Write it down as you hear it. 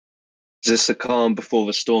Is this the calm before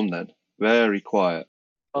the storm then? Very quiet.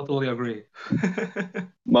 Totally agree.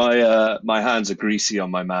 My hands are greasy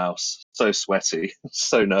on my mouse. So sweaty.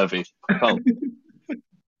 So nervy. Can't.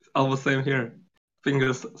 Almost same here.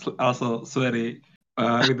 Fingers also sweaty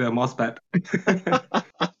with the mouse pad. Even though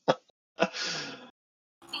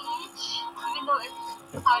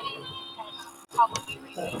it's cloudy, it's probably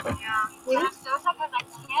raining. Yeah. There's still stuff that I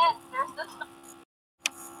can't. There's still stuff.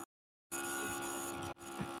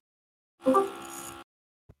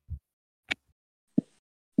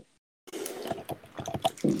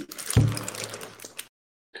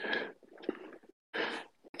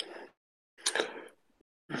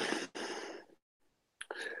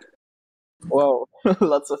 Wow,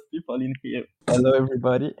 lots of people in here. Hello,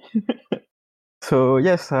 everybody. So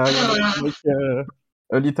yes, I want to make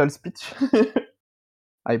a little speech.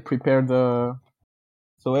 I prepared. So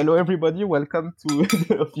hello, everybody. Welcome to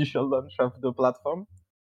the official launch of the platform.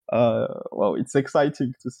 Wow, it's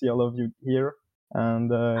exciting to see all of you here,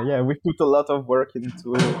 and yeah, we put a lot of work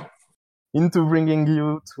into bringing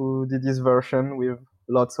you to this version with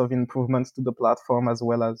lots of improvements to the platform as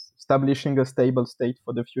well as establishing a stable state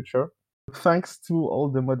for the future. Thanks to all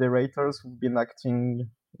the moderators who've been acting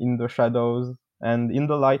in the shadows and in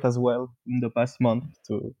the light as well in the past month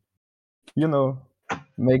to,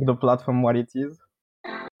 make the platform what it is.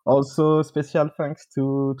 Also, special thanks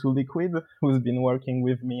to Liquid, who's been working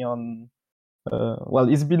with me on,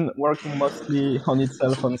 he's been working mostly on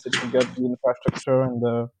itself, on setting up the infrastructure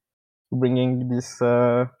and bringing this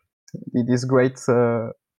great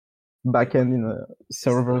backend in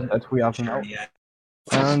servers that we have now.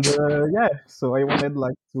 And yeah, so I wanted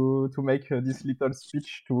to make this little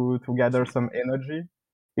speech to gather some energy.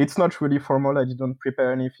 It's not really formal. I didn't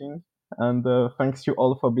prepare anything. And thanks you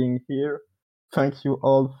all for being here. Thank you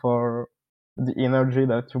all for the energy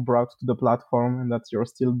that you brought to the platform and that you're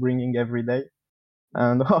still bringing every day.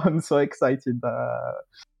 And I'm so excited.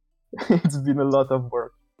 It's been a lot of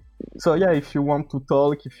work. So yeah, if you want to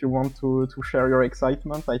talk, if you want to share your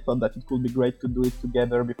excitement, I thought that it would be great to do it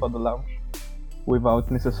together before the launch, without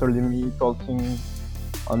necessarily me talking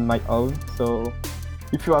on my own. So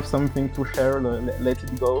if you have something to share, let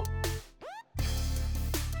it go.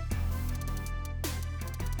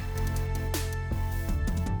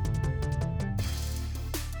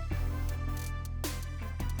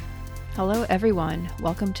 Hello everyone,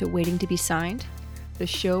 welcome to Waiting to be Signed, the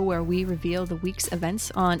show where we reveal the week's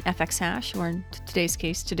events on FX Hash, or in today's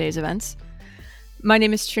case, today's events. My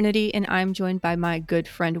name is Trinity and I'm joined by my good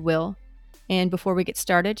friend Will. And before we get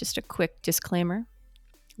started, just a quick disclaimer.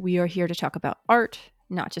 We are here to talk about art,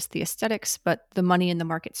 not just the aesthetics, but the money and the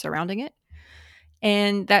market surrounding it.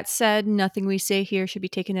 And that said, nothing we say here should be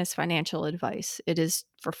taken as financial advice. It is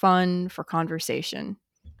for fun, for conversation.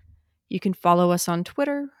 You can follow us on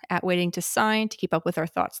Twitter at Waiting to Sign to keep up with our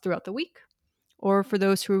thoughts throughout the week, or for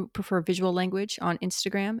those who prefer visual language, on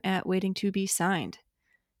Instagram at Waiting to be Signed.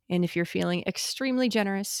 And if you're feeling extremely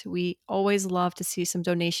generous, we always love to see some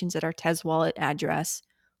donations at our Tez wallet address,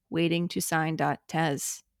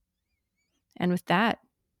 waitingtosign.tez. And with that,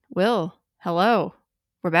 Will, hello,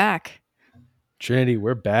 we're back. Trinity,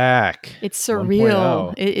 we're back. It's surreal.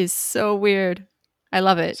 1.0. It is so weird. I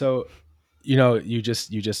love it. So, you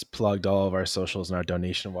just plugged all of our socials in our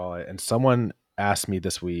donation wallet, and someone asked me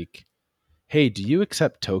this week, "Hey, do you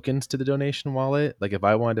accept tokens to the donation wallet? Like, if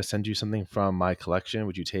I wanted to send you something from my collection,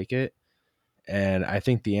 would you take it?" And I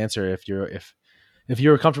think the answer, if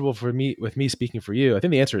you're comfortable with me speaking for you, I think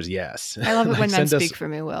the answer is yes. I love it Like, when men send us- speak for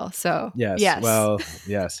me, Will. So Yes. Well,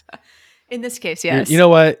 yes. In this case, yes. You know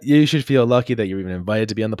what? You should feel lucky that you're even invited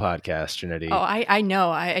to be on the podcast, Trinity. Oh, I know.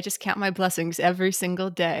 I just count my blessings every single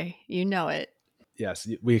day. You know it. Yes,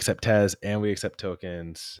 we accept Tez and we accept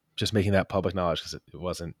tokens. Just making that public knowledge because it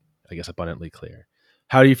wasn't, I guess, abundantly clear.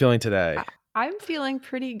 How are you feeling today? I'm feeling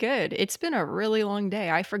pretty good. It's been a really long day.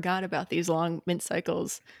 I forgot about these long mint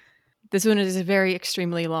cycles. This one is very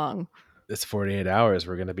extremely long. It's 48 hours.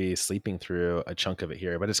 We're going to be sleeping through a chunk of it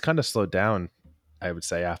here, but it's kind of slowed down, I would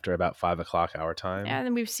say, after about 5 o'clock our time. And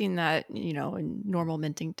then we've seen that, in normal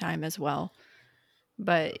minting time as well.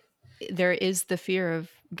 But there is the fear of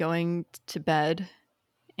going to bed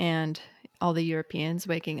and all the Europeans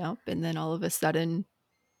waking up and then all of a sudden,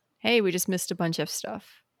 hey, we just missed a bunch of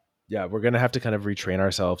stuff. Yeah, we're going to have to kind of retrain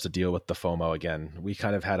ourselves to deal with the FOMO again. We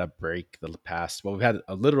kind of had a break we've had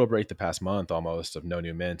a literal break the past month almost of no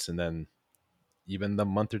new mints. And then even the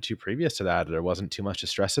month or two previous to that, there wasn't too much to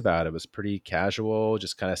stress about. It was pretty casual,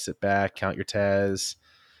 just kind of sit back, count your Tez,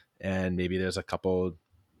 and maybe there's a couple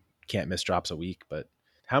can't miss drops a week. But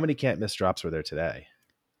how many can't miss drops were there today?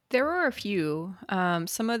 There were a few.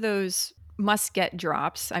 Some of those must get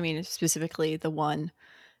drops. I mean, specifically the one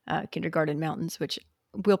Kindergarten Mountains, which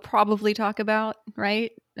we'll probably talk about,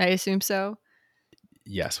 right? I assume so.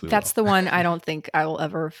 Yes, we That's will. the one I don't think I will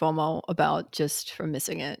ever FOMO about just from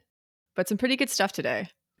missing it. But some pretty good stuff today.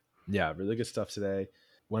 Yeah, really good stuff today.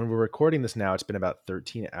 When we're recording this now, it's been about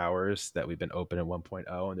 13 hours that we've been open at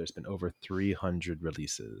 1.0, and there's been over 300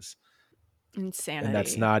 releases. Insanity. And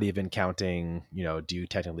that's not even counting, do you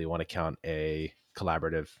technically want to count a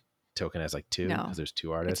collaborative token as like two? No. Because there's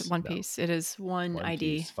two artists. It's one No. piece. It is one ID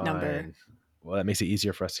piece, number. fine. Well, that makes it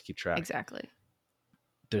easier for us to keep track. Exactly.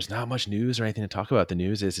 There's not much news or anything to talk about. The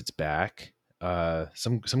news is it's back.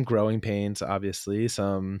 Some growing pains, obviously.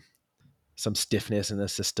 Some stiffness in the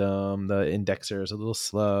system. The indexer is a little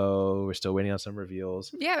slow. We're still waiting on some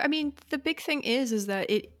reveals. Yeah, I mean, the big thing is that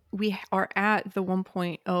we are at the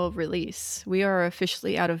 1.0 release. We are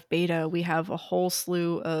officially out of beta. We have a whole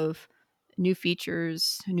slew of new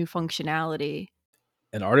features, new functionality,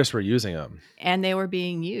 And artists were using them and they were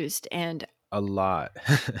being used. And a lot.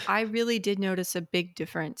 I really did notice a big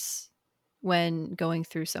difference when going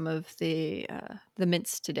through some of the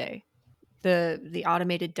mints today. The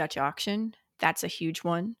automated Dutch auction, that's a huge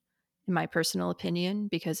one in my personal opinion,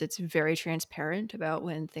 because it's very transparent about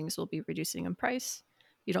when things will be reducing in price.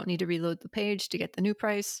 You don't need to reload the page to get the new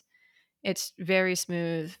price. It's very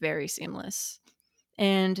smooth, very seamless.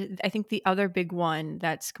 And I think the other big one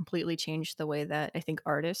that's completely changed the way that I think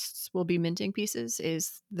artists will be minting pieces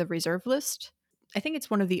is the reserve list. I think it's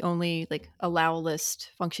one of the only allow list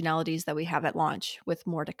functionalities that we have at launch, with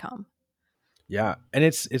more to come. Yeah, and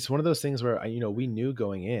it's one of those things where we knew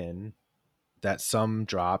going in that some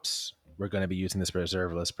drops were going to be using this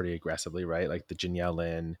reserve list pretty aggressively, right? Like the Jin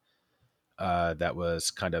Lin, that was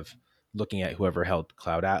kind of looking at whoever held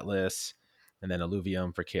Cloud Atlas, and then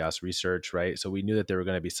Alluvium for Chaos Research, right? So we knew that there were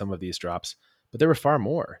going to be some of these drops, but there were far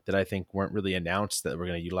more that I think weren't really announced that we're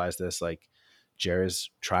going to utilize this. Like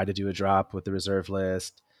Jerez tried to do a drop with the reserve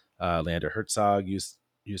list. Lander Herzog used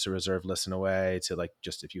a reserve list in a way to, like,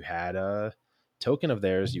 just if you had a token of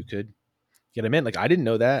theirs, you could get them in. Like, I didn't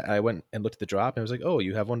know that. I went and looked at the drop and I was like, oh,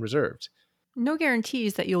 you have one reserved. No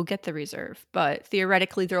guarantees that you'll get the reserve, but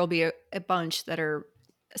theoretically there will be a bunch that are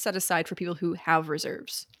set aside for people who have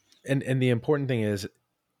reserves. And the important thing is,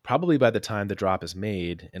 probably by the time the drop is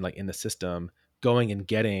made and like in the system, going and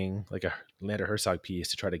getting like a Lander Herzog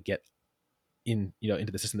piece to try to get in,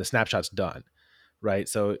 into the system, the snapshot's done, right?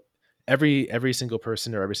 So every single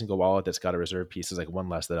person or every single wallet that's got a reserve piece is like one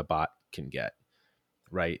less that a bot can get,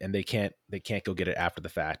 right? And they can't go get it after the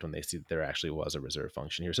fact when they see that there actually was a reserve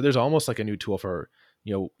function here. So there's almost like a new tool for,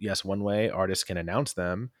 yes, one way artists can announce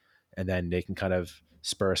them and then they can kind of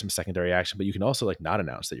spur some secondary action, but you can also like not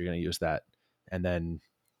announce that you're going to use that, and then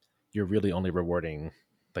you're really only rewarding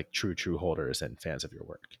like true holders and fans of your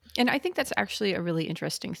work. And I think that's actually a really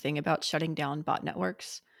interesting thing about shutting down bot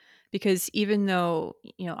networks, because even though,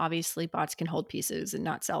 obviously bots can hold pieces and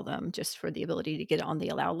not sell them just for the ability to get on the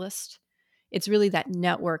allow list, it's really that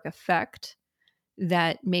network effect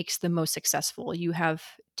that makes them most successful. You have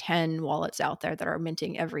 10 wallets out there that are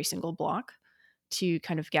minting every single block to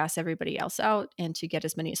kind of gas everybody else out and to get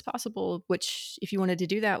as many as possible, which if you wanted to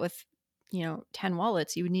do that with 10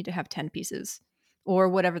 wallets, you would need to have 10 pieces or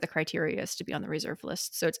whatever the criteria is to be on the reserve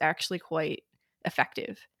list. So it's actually quite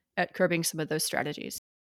effective at curbing some of those strategies.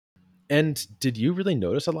 And did you really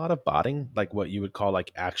notice a lot of botting, like what you would call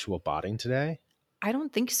like actual botting today? I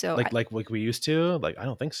don't think so. Like we used to? Like, I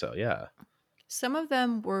don't think so. Yeah. Some of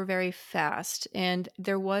them were very fast, and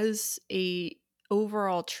there was a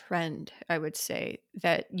overall trend, I would say,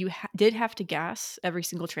 that you did have to gas every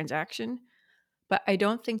single transaction, but I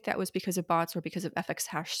don't think that was because of bots or because of FX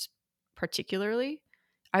hash particularly.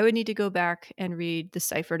 I would need to go back and read the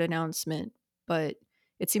ciphered announcement, but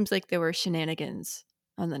it seems like there were shenanigans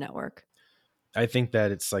on the network. I think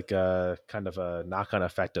that it's like a kind of a knock-on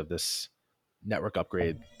effect of this network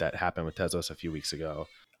upgrade that happened with Tezos a few weeks ago.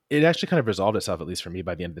 It actually kind of resolved itself, at least for me.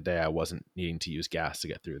 By the end of the day, I wasn't needing to use gas to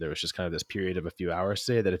get through. There was just kind of this period of a few hours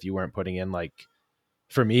today that if you weren't putting in, like,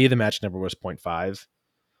 for me, the match number was 0.5.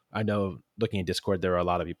 I know looking at Discord, there are a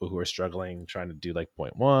lot of people who are struggling trying to do like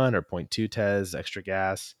 0.1 or 0.2 Tez extra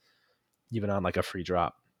gas, even on like a free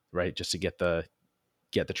drop, right? Just to get the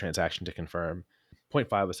transaction to confirm.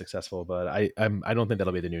 0.5 was successful, but I don't think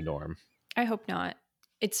that'll be the new norm. I hope not.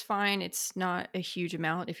 It's fine. It's not a huge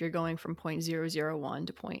amount if you're going from 0.001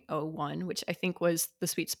 to 0.01, which I think was the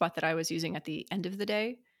sweet spot that I was using at the end of the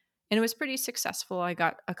day. And it was pretty successful. I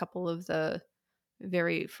got a couple of the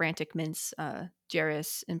very frantic mints,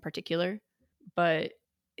 Jairus in particular, but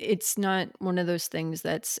it's not one of those things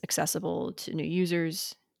that's accessible to new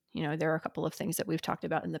users. there are a couple of things that we've talked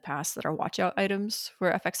about in the past that are watch out items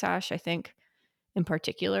for FX Hash, I think, in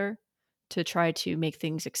particular, to try to make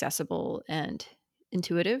things accessible and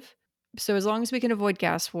intuitive. So as long as we can avoid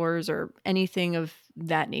gas wars or anything of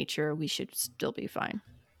that nature, we should still be fine.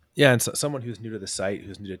 Yeah, and so someone who's new to the site,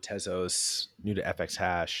 who's new to Tezos, new to FX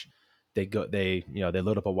Hash, they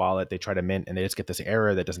load up a wallet, they try to mint, and they just get this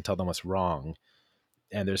error that doesn't tell them what's wrong.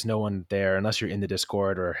 And there's no one there unless you're in the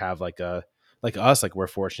Discord or have like us, like we're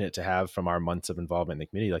fortunate to have from our months of involvement in the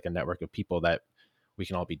community, like a network of people that we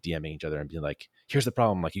can all be DMing each other and be like, here's the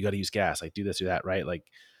problem, like you got to use gas, like do this or that, right? Like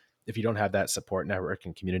if you don't have that support network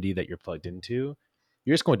and community that you're plugged into,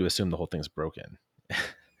 you're just going to assume the whole thing's broken.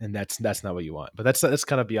 And that's not what you want. But that's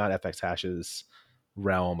kind of beyond FX Hash's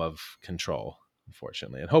realm of control,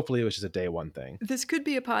 unfortunately. And hopefully it was just a day one thing. This could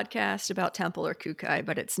be a podcast about Temple or Kukai,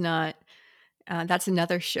 but it's not. That's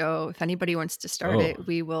another show. If anybody wants to start it,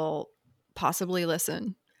 we will possibly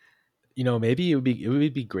listen. Maybe it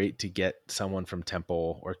would be great to get someone from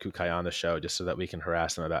Temple or Kukai on the show just so that we can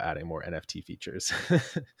harass them about adding more NFT features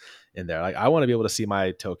in there. Like I want to be able to see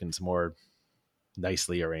my tokens more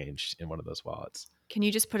nicely arranged in one of those wallets. Can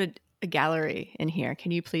you just put a gallery in here?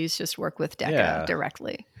 Can you please just work with Deca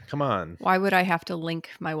directly? Come on. Why would I have to link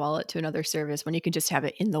my wallet to another service when you can just have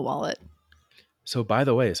it in the wallet? So by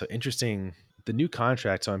the way, so interesting, the new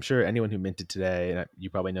contract. So I'm sure anyone who minted today, and you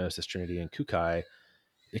probably noticed this, Trinity and Kukai,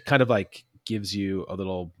 it kind of like gives you a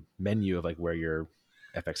little menu of like where your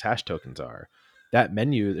FX Hash tokens are. That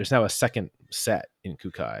menu, there's now a second set in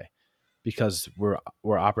Kukai because we're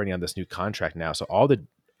operating on this new contract now. So all the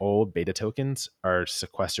old beta tokens are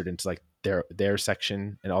sequestered into like their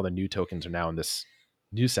section, and all the new tokens are now in this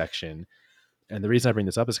new section. And the reason I bring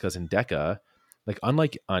this up is because in Deca, like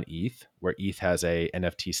unlike on ETH, where ETH has a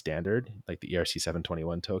NFT standard, like the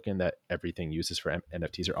ERC721 token that everything uses for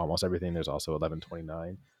NFTs, or almost everything, there's also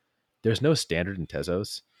 1129. There's no standard in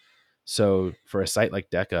Tezos. So for a site like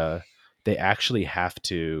Deca, they actually have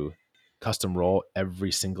to custom roll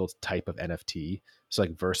every single type of NFT. So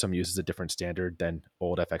like Versum uses a different standard than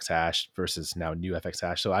old FX Hash versus now new FX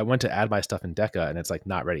Hash. So I went to add my stuff in Deca and it's like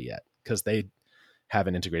not ready yet because they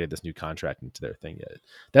haven't integrated this new contract into their thing yet.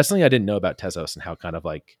 That's something I didn't know about Tezos and how kind of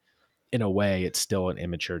like, in a way, it's still an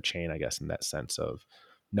immature chain, I guess, in that sense of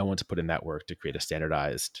no one to put in that work to create a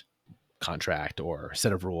standardized contract or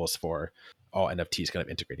set of rules for all NFTs kind of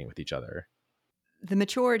integrating with each other. The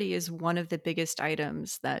maturity is one of the biggest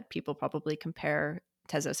items that people probably compare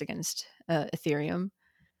Tezos against Ethereum,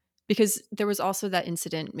 because there was also that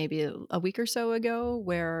incident maybe a week or so ago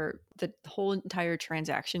where the whole entire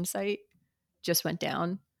transaction site just went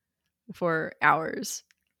down for hours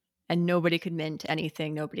and nobody could mint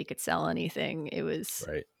anything. Nobody could sell anything. It was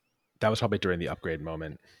right. That was probably during the upgrade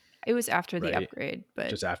moment. It was after the upgrade, but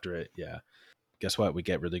just after it. Yeah. Guess what? We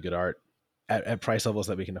get really good art at price levels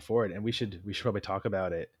that we can afford. And we should probably talk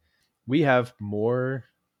about it. We have more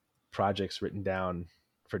projects written down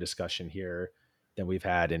for discussion here than we've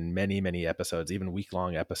had in many, many episodes, even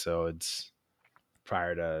week-long episodes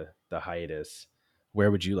prior to the hiatus.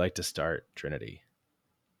 Where would you like to start, Trinity?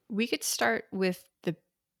 We could start with the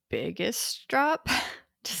biggest drop.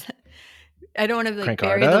 I don't want to like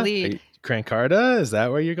bury the lead. Crankarta? Is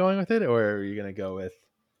that where you're going with it? Or are you going to go with...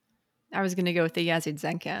 I was going to go with the Yazid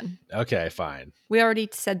Zenkan. Okay, fine. We already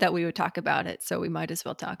said that we would talk about it, so we might as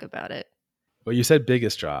well talk about it. Well, you said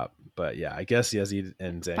biggest drop, but yeah, I guess Yazid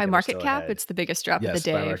and Zenkan by market cap, ahead. It's the biggest drop of the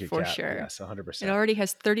day for sure. Yes, 100%. It already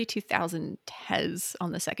has 32,000 Tez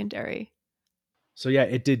on the secondary. So yeah,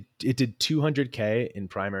 it did 200K in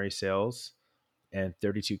primary sales and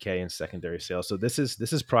 32K in secondary sales. So this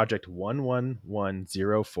is project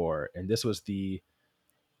 11104, and this was the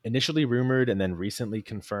initially rumored and then recently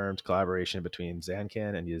confirmed collaboration between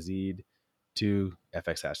Zancan and Yazid, two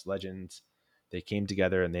FX Hash legends. They came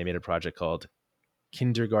together and they made a project called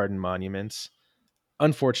Kindergarten Monuments.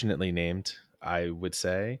 Unfortunately named, I would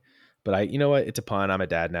say. But you know what? It's a pun. I'm a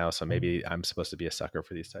dad now, so maybe I'm supposed to be a sucker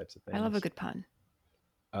for these types of things. I love a good pun.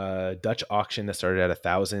 Dutch auction that started at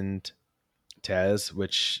 1,000 Tez,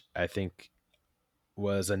 which I think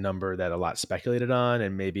was a number that a lot speculated on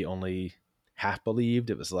and maybe only half believed.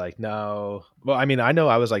 It was like, no. Well, I mean, I know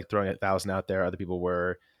I was like throwing 1,000 out there. Other people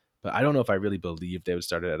were, but I don't know if I really believed they would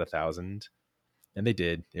start it at 1,000. And they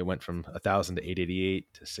did. It went from 1,000 to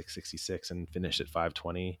 888 to 666 and finished at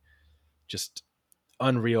 520. Just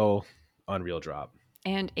unreal drop.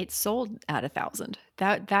 And it sold at 1,000.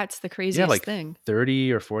 That's the craziest thing.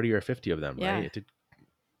 30 or 40 or 50 of them, right? It did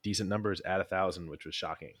decent numbers at 1,000, which was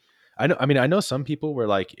shocking. I know some people were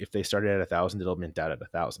like, if they started at 1,000, it'll mint out at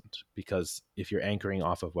 1,000, because if you're anchoring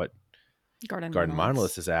off of what Garden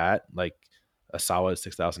Monolith is at, like a solid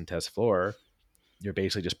 6,000 test floor, you're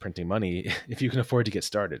basically just printing money if you can afford to get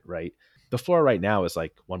started, right? The floor right now is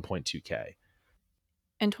like 1.2K.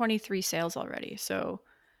 And 23 sales already. So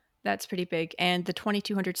that's pretty big. And the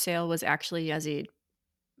 2200 sale was actually Yazid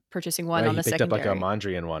purchasing one Right. on He the picked up like a secondary.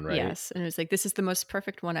 Mondrian one, right? Yes. And it was like, this is the most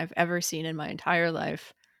perfect one I've ever seen in my entire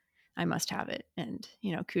life. I must have it. And,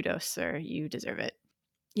 kudos, sir. You deserve it.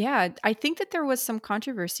 Yeah. I think that there was some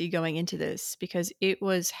controversy going into this because it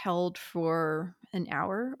was held for an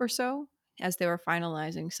hour or so as they were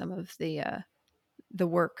finalizing some of the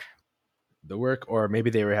work. The work, or maybe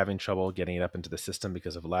they were having trouble getting it up into the system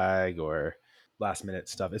because of lag or last minute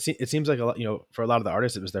stuff. It seems like a lot, for a lot of the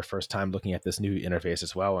artists, it was their first time looking at this new interface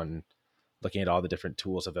as well, and looking at all the different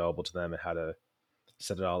tools available to them and how to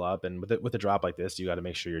set it all up. And with a drop like this, you got to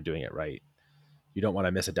make sure you're doing it right. You don't want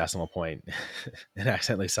to miss a decimal point and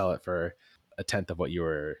accidentally sell it for a tenth of what you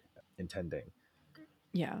were intending.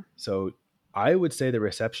 Yeah. So I would say the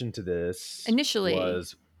reception to this Initially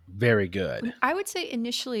was very good. I would say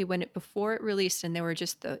initially before it released and there were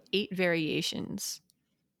just the 8 variations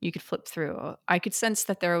you could flip through, I could sense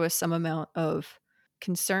that there was some amount of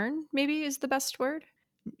concern, maybe is the best word,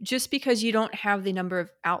 just because you don't have the number of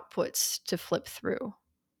outputs to flip through.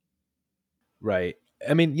 Right.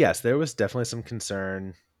 I mean, yes, there was definitely some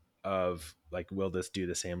concern of like, will this do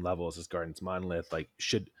the same levels as Garden's Monolith? Like,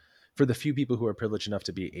 for the few people who are privileged enough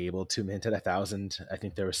to be able to mint at 1,000, I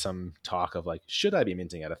think there was some talk of like, should I be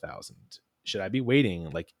minting at 1,000? Should I be waiting?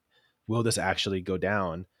 Like, will this actually go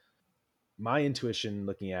down? My intuition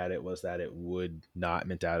looking at it was that it would not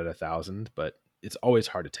mint out at 1,000, but it's always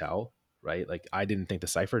hard to tell, right? Like, I didn't think the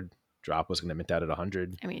Cypher drop was going to mint out at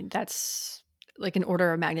 100. I mean, that's like an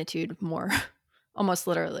order of magnitude more, almost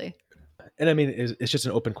literally. And I mean, it's just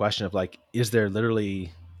an open question of like, is there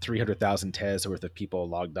literally 300,000 TES worth of people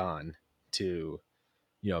logged on to,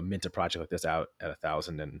 mint a project like this out at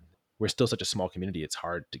 1,000? And we're still such a small community. It's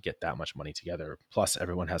hard to get that much money together. Plus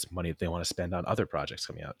everyone has money that they want to spend on other projects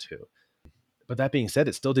coming out too. But that being said,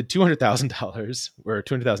 it still did $200,000 or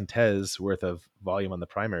 200,000 TES worth of volume on the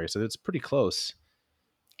primary. So it's pretty close.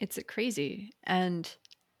 It's crazy. And,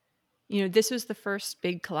 this was the first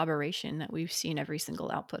big collaboration that we've seen every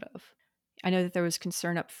single output of. I know that there was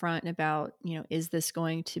concern up front about, is this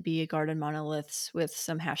going to be a Garden Monoliths with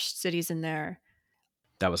some hashed cities in there?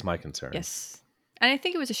 That was my concern. Yes. And I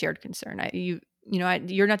think it was a shared concern.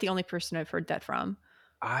 You're not the only person I've heard that from.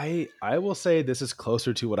 I will say this is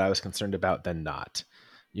closer to what I was concerned about than not,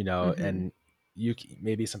 Mm-hmm. and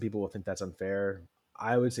maybe some people will think that's unfair.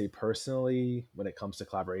 I would say personally, when it comes to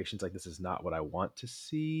collaborations, like this is not what I want to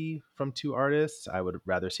see from two artists. I would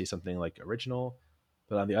rather see something like original.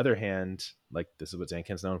 But on the other hand, like this is what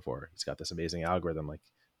Zankin's known for. He's got this amazing algorithm. Like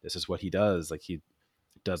this is what he does. Like he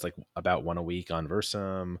does like about one a week on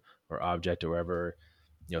Versum or Object or wherever,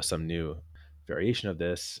 some new variation of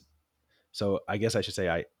this. So I guess I should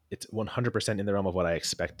say it's 100% in the realm of what I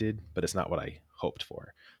expected, but it's not what I hoped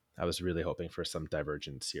for. I was really hoping for some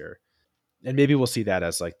divergence here. And maybe we'll see that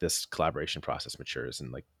as like this collaboration process matures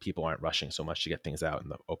and like people aren't rushing so much to get things out in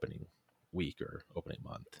the opening week or opening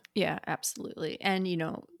month. Yeah, absolutely. And,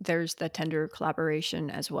 there's the Tender collaboration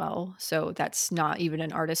as well. So that's not even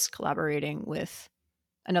an artist collaborating with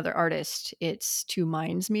another artist. It's two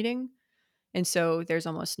minds meeting. And so there's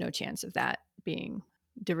almost no chance of that being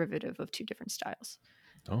derivative of two different styles.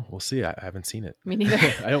 Oh, we'll see. I haven't seen it. Me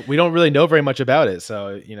neither. We don't really know very much about it.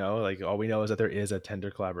 So, like all we know is that there is a Tender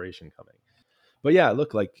collaboration coming. But yeah,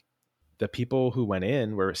 look, like the people who went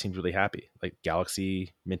in seemed really happy. Like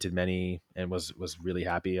Galaxy minted many and was really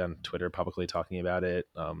happy on Twitter publicly talking about it.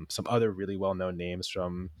 Some other really well-known names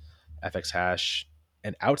from FX Hash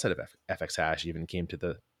and outside of FX Hash even came to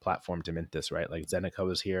the platform to mint this, right? Like Zeneca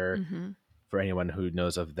was here. Mm-hmm. For anyone who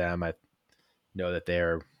knows of them, I know that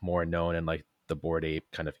they're more known in like the Bored Ape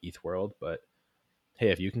kind of ETH world. But hey,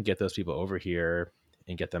 if you can get those people over here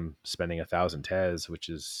and get them spending 1,000 TES, which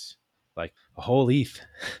is like a whole ETH,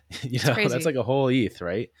 that's like a whole ETH,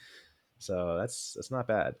 right? So that's not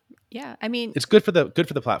bad. Yeah, I mean, it's good for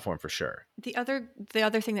the platform for sure. The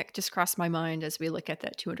other thing that just crossed my mind as we look at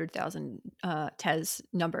that 200,000 TES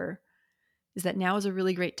number is that now is a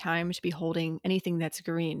really great time to be holding anything that's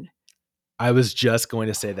green. I was just going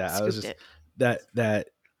to say that. I was just that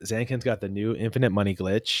Zankin's got the new infinite money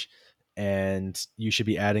glitch, and you should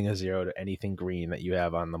be adding a 0 to anything green that you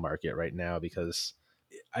have on the market right now, because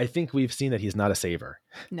I think we've seen that he's not a saver.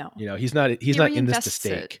 No, he's not in this to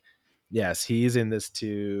stake. Yes, he's in this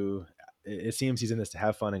to. It seems he's in this to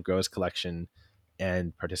have fun and grow his collection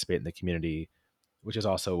and participate in the community, which is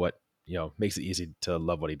also what makes it easy to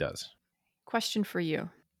love what he does. Question for you: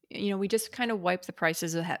 we just kind of wipe the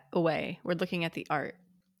prices away. We're looking at the art.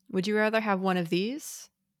 Would you rather have one of these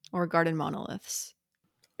or garden monoliths?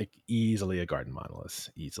 Like easily a garden monolith,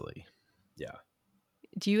 easily. Yeah.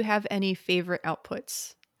 Do you have any favorite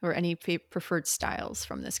outputs or any preferred styles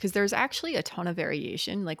from this? Because there's actually a ton of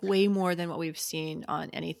variation, like way more than what we've seen on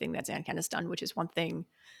anything that Zancan has done, which is one thing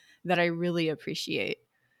that I really appreciate.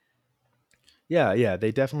 Yeah,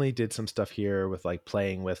 they definitely did some stuff here with like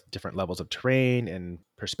playing with different levels of terrain and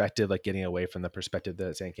perspective, like getting away from the perspective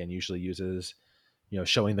that Zancan usually uses.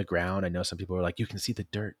 Showing the ground. I know some people are like, you can see the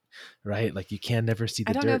dirt, right? Like you can never see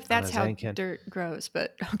I the don't know dirt if on a that's how Zancan. dirt grows,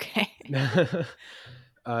 but okay.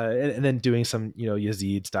 And then doing some,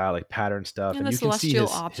 Yazid style like pattern stuff, And and the you can see celestial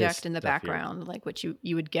his object in the stuff here. background, like what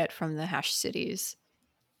you would get from the hash cities.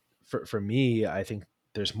 For me, I think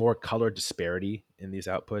there's more color disparity in these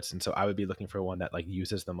outputs, and so I would be looking for one that like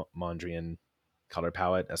uses the Mondrian color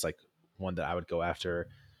palette as like one that I would go after,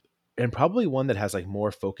 and probably one that has like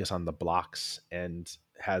more focus on the blocks and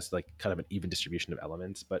has like kind of an even distribution of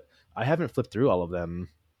elements. But I haven't flipped through all of them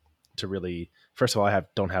to really. First of all,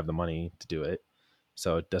 don't have the money to do it,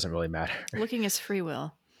 so it doesn't really matter. Looking is free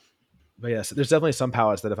will. But yes, there's definitely some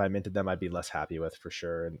palettes that if I minted them, I'd be less happy with for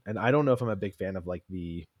sure. And I don't know if I'm a big fan of like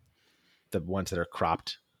the ones that are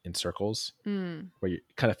cropped in circles, where you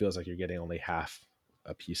kind of feels like you're getting only half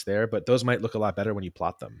a piece there. But those might look a lot better when you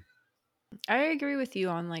plot them. I agree with you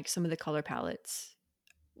on like some of the color palettes.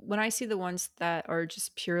 When I see the ones that are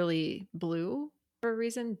just purely blue for a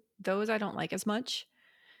reason, those I don't like as much.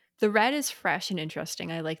 The red is fresh and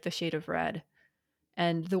interesting. I like the shade of red.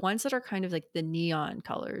 And the ones that are kind of like the neon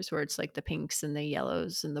colors, where it's like the pinks and the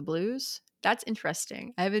yellows and the blues, that's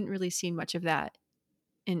interesting. I haven't really seen much of that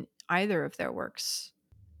in either of their works,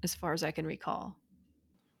 as far as I can recall.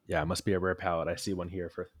 Yeah, it must be a rare palette. I see one here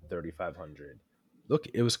for 3,500. Look,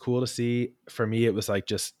 it was cool to see. For me, it was like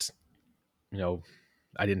just,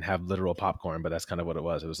 I didn't have literal popcorn, but that's kind of what it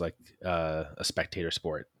was. It was like a spectator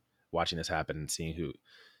sport, watching this happen and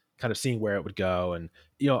seeing where it would go. And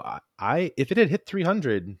I if it had hit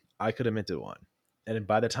 300, I could have minted one. And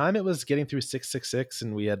by the time it was getting through 666,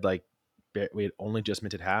 and we had only just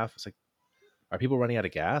minted half, it's like, are people running out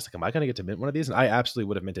of gas? Like, am I going to get to mint one of these? And I absolutely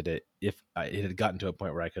would have minted it if it had gotten to a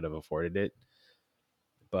point where I could have afforded it.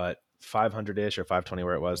 But 500-ish or 520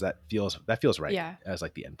 where it was, that feels right. Yeah. As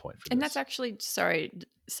like the end point for this. And that's actually,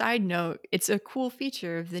 side note, it's a cool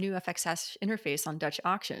feature of the new FXS interface on Dutch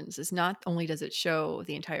auctions. Is not only does it show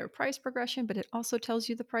the entire price progression, but it also tells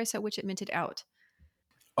you the price at which it minted out.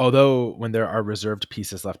 Although when there are reserved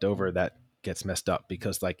pieces left over, that gets messed up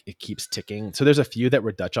because like it keeps ticking. So there's a few that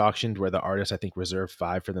were Dutch auctioned where the artist I think reserved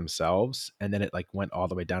 5 for themselves, and then it like went all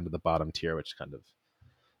the way down to the bottom tier, which kind of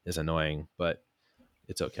is annoying, but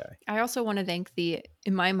it's okay. I also want to thank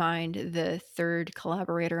in my mind, the third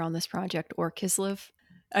collaborator on this project, or Kislev.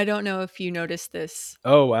 I don't know if you noticed this.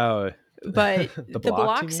 Oh wow. But the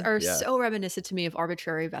blocks are Yeah. so reminiscent to me of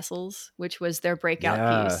Arbitrary Vessels, which was their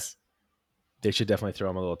breakout piece. They should definitely throw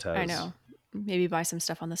them a little test. I know. Maybe buy some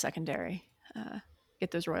stuff on the secondary.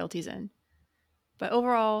 Get those royalties in. But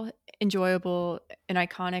overall, enjoyable, an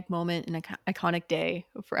iconic moment, an iconic day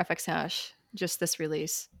for FX Hash, just this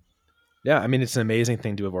release. Yeah, I mean, it's an amazing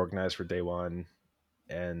thing to have organized for day one.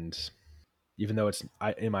 And even though it's,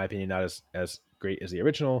 in my opinion, not as great as the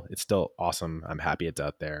original, it's still awesome. I'm happy it's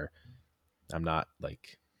out there. I'm not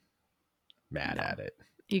like mad at it.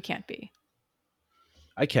 You can't be.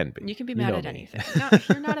 I can be. You can be mad at anything. No,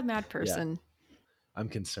 you're not a mad person. Yeah. I'm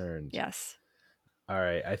concerned. Yes. All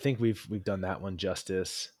right. I think we've done that one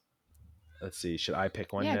justice. Let's see. Should I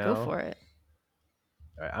pick one now? Yeah, go for it.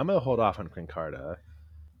 All right. I'm going to hold off on Quincarta.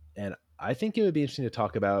 And I think it would be interesting to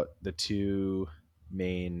talk about the two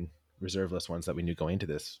main reserve list ones that we knew going into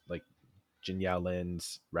this, like Jin Yao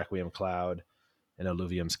Lin's Requiem Cloud and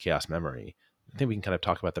Alluvium's Chaos Memory. I think we can kind of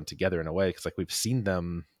talk about them together in a way, because like we've seen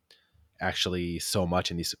them actually so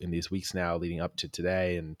much in these weeks now leading up to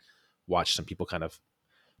today, and watch some people kind of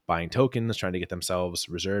buying tokens, trying to get themselves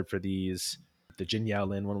reserved for these. The Jin Yao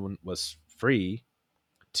Lin one was free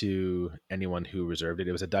to anyone who reserved it.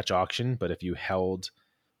 It was a Dutch auction, but if you held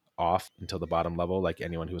off until the bottom level, like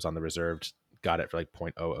anyone who was on the reserved got it for like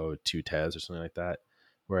 0.002 TES or something like that.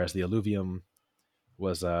 Whereas the Alluvium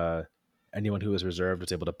was anyone who was reserved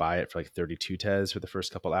was able to buy it for like 32 TES for the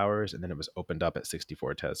first couple hours, and then it was opened up at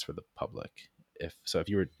 64 TES for the public. If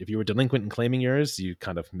you were delinquent in claiming yours, you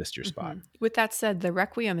kind of missed your spot. With that said, the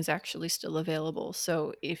Requiem is actually still available.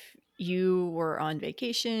 So if you were on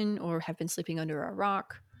vacation or have been sleeping under a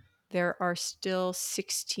rock, there are still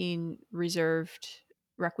 16 reserved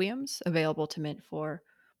Requiems available to mint for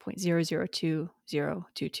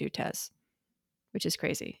 0.002022 TES. which is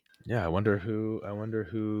crazy. Yeah, I wonder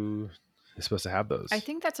who is supposed to have those. I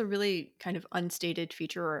think that's a really kind of unstated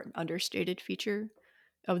feature or an understated feature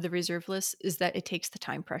of the reserve list is that it takes the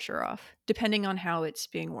time pressure off. Depending on how it's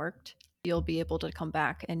being worked, you'll be able to come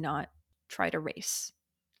back and not try to race.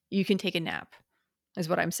 You can take a nap, is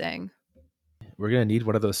what I'm saying. We're gonna need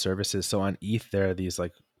one of those services. So on ETH, there are these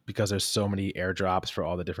like, because there's so many airdrops for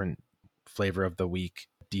all the different flavor of the week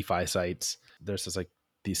DeFi sites. There's just like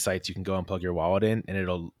these sites you can go and plug your wallet in, and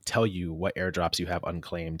it'll tell you what airdrops you have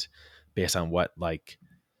unclaimed based on what like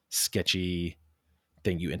sketchy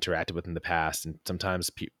thing you interacted with in the past. And sometimes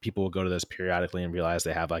people will go to those periodically and realize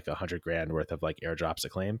they have like 100 grand worth of like airdrops to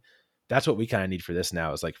claim. That's what we kind of need for this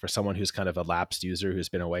now, is like for someone who's kind of a lapsed user who's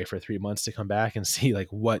been away for 3 months to come back and see like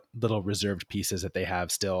what little reserved pieces that they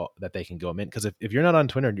have still that they can go mint. Because if you're not on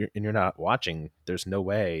Twitter and you're not watching, there's no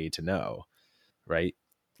way to know, right?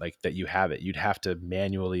 Like that you have it. You'd have to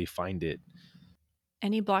manually find it.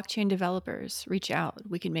 Any blockchain developers, reach out.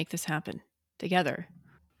 We can make this happen together.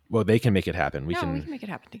 Well, they can make it happen. We we can can make it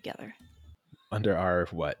happen together. under our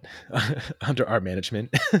what? Under our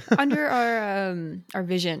management. Under our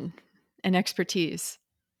vision and expertise.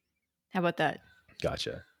 How about that?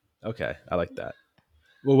 Gotcha. Okay, I like that.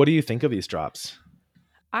 Well, what do you think of these drops?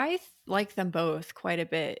 I like them both quite a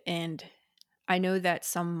bit, and I know that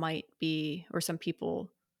some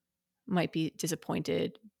people might be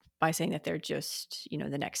disappointed by saying that they're just,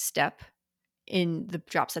 the next step in the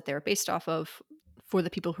drops that they're based off of for the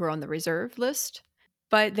people who are on the reserve list,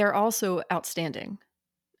 but they're also outstanding,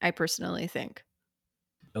 I personally think.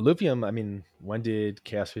 Illuvium, I mean, when did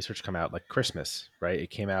Chaos Research come out? Like Christmas, right?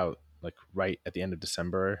 It came out like right at the end of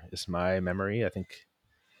December is my memory. I think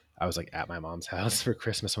I was like at my mom's house for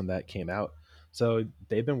Christmas when that came out. So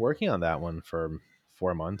they've been working on that one for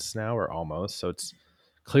 4 months now, or almost. So it's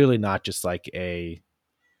clearly not just like a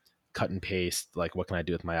cut and paste, like what can I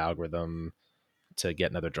do with my algorithm to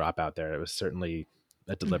get another drop out there. It was certainly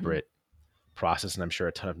a deliberate process, and I'm sure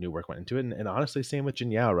a ton of new work went into it. And honestly, same with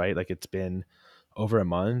Jin Yao, right? Like it's been over a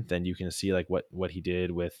month, and you can see like what he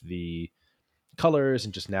did with the colors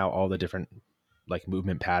and just now all the different like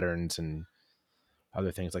movement patterns and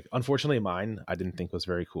other things. Like unfortunately, mine I didn't think was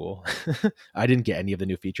very cool. I didn't get any of the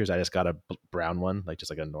new features. I just got a brown one, like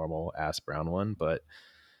just like a normal ass brown one. But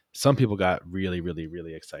some people got really, really,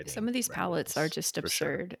 really exciting. Some of these palettes are just for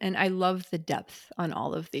sure. absurd, and I love the depth on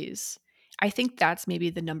all of these. I think that's maybe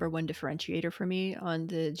the number one differentiator for me on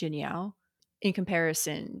the Jin Yao in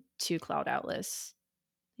comparison to Cloud Atlas.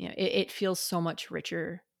 It feels so much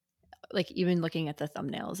richer, like even looking at the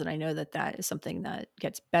thumbnails, and I know that that is something that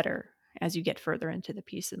gets better as you get further into the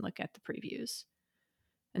piece and look at the previews.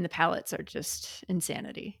 And the palettes are just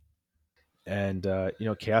insanity. And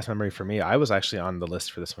Chaos Memory for me, I was actually on the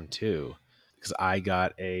list for this one too, because I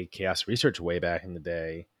got a Chaos Research way back in the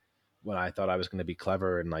day when I thought I was going to be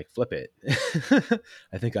clever and like flip it.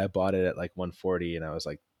 I think I bought it at like 140, and I was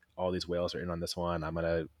like, all these whales are in on this one. I'm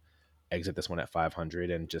gonna exit this one at 500,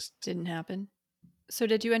 and just Didn't happen. So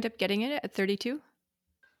did you end up getting it at 32?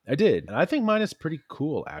 I did. And I think mine is pretty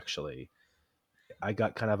cool actually. I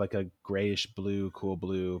got kind of like a grayish blue, cool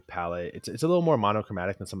blue palette. It's a little more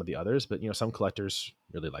monochromatic than some of the others, but some collectors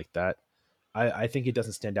really like that. I think it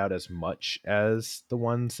doesn't stand out as much as the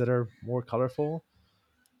ones that are more colorful,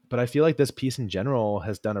 but I feel like this piece in general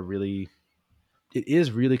has done it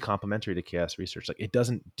is really complementary to Chaos Research. Like it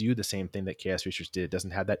doesn't do the same thing that Chaos Research did. It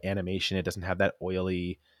doesn't have that animation. It doesn't have that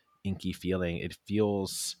oily, inky feeling. It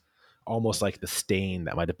feels almost like the stain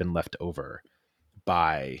that might have been left over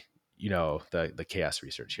by the Chaos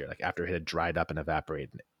Research here. Like after it had dried up and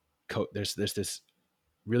evaporated. There's this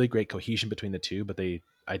really great cohesion between the two, but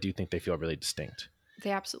I do think they feel really distinct.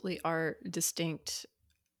 They absolutely are distinct.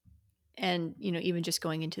 And, even just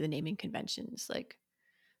going into the naming conventions, like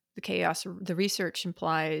the research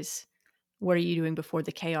implies what are you doing before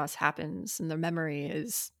the chaos happens? And the memory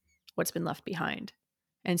is what's been left behind.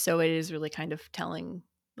 And so it is really kind of telling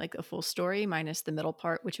like a full story minus the middle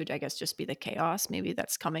part, which would, I guess, just be the chaos. Maybe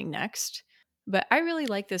that's coming next. But I really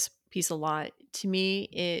like this piece a lot. To me,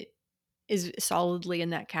 it is solidly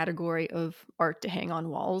in that category of art to hang on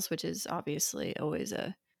walls, which is obviously always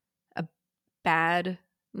a bad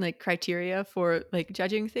like criteria for like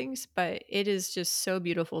judging things, but it is just so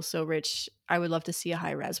beautiful, so rich. I would love to see a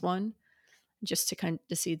high res one just to kind of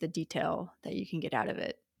to see the detail that you can get out of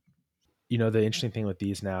it. The interesting thing with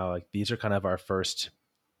these now, like these are kind of our first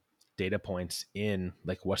data points in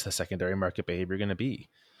like what's the secondary market behavior going to be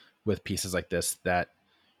with pieces like this that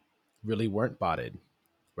really weren't botted,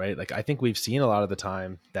 right? Like I think we've seen a lot of the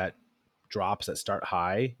time that drops that start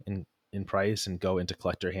high in price and go into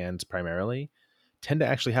collector hands primarily tend to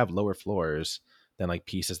actually have lower floors than like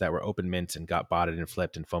pieces that were open mints and got botted and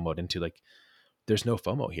flipped and FOMOed into. Like, there's no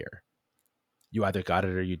FOMO here. You either got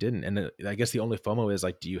it or you didn't. And I guess the only FOMO is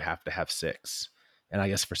like, do you have to have 6? And I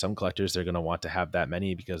guess for some collectors, they're going to want to have that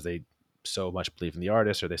many because they so much believe in the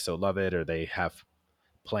artist, or they so love it, or they have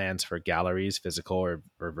plans for galleries, physical or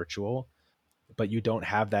virtual. But you don't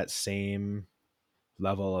have that same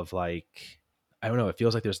level of like, I don't know, it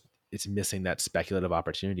feels like it's missing that speculative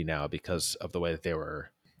opportunity now because of the way that they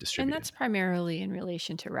were distributed. And that's primarily in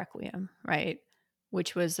relation to Requiem, right?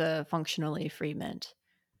 Which was a functionally free mint.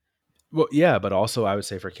 Well, yeah, but also I would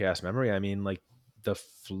say for Chaos Memory, I mean, like the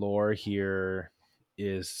floor here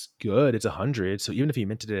is good. It's 100. So even if you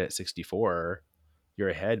minted it at 64, you're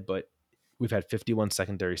ahead. But we've had 51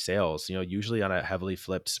 secondary sales. You know, usually on a heavily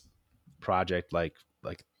flipped project, like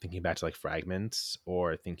thinking back to like Fragments,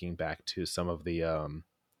 or thinking back to some of the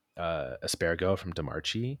Aspergo from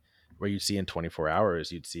DeMarchi, where you'd see in 24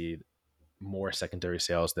 hours, you'd see more secondary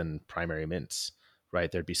sales than primary mints,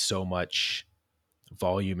 right? There'd be so much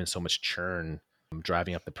volume and so much churn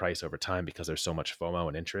driving up the price over time because there's so much FOMO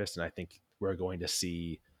and interest. And I think we're going to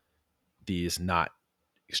see these not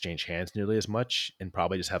exchange hands nearly as much, and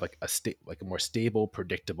probably just have like a more stable,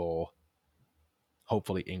 predictable,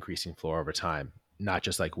 hopefully increasing floor over time, not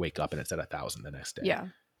just like wake up and it's at 1,000 the next day. Yeah.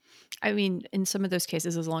 I mean, in some of those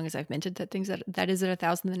cases, as long as I've minted that is at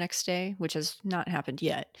 1,000 the next day, which has not happened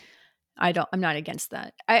yet, I'm not against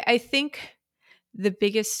that. I think the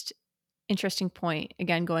biggest interesting point,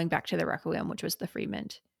 again, going back to the Requiem, which was the free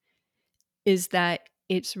mint, is that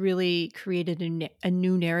it's really created a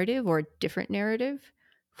new narrative, or a different narrative,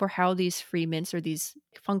 for how these free mints or these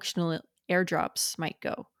functional airdrops might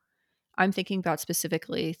go. I'm thinking about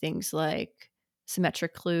specifically things like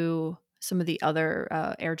Symmetric Clue, some of the other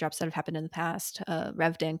airdrops that have happened in the past,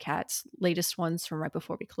 Revdan Cat's latest ones from right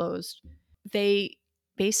before we closed. They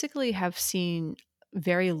basically have seen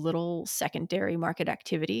very little secondary market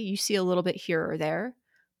activity. You see a little bit here or there,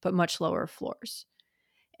 but much lower floors.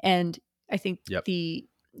 And I think the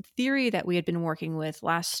theory that we had been working with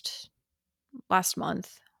last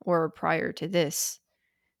month or prior to this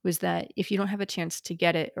was that if you don't have a chance to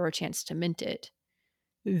get it or a chance to mint it,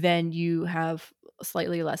 then you have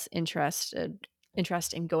slightly less interest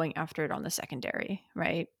in going after it on the secondary,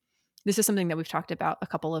 right? This is something that we've talked about a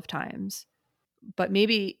couple of times. But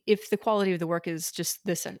maybe if the quality of the work is just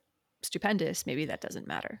this stupendous, maybe that doesn't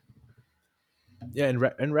matter. Yeah,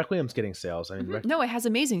 and Requiem's getting sales. I mean, no, it has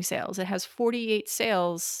amazing sales. It has 48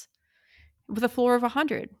 sales with a floor of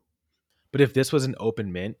 100. But if this was an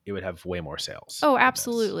open mint, it would have way more sales. Oh,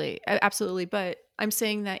 absolutely. Absolutely. But I'm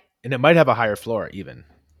saying that. And it might have a higher floor even,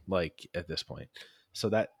 like at this point. So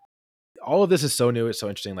that all of this is so new. It's so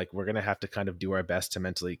interesting. Like, we're going to have to kind of do our best to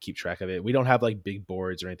mentally keep track of it. We don't have like big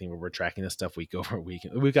boards or anything where we're tracking this stuff week over week.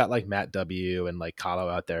 We've got like Matt W. and like Kahlo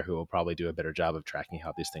out there who will probably do a better job of tracking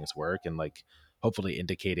how these things work, and like hopefully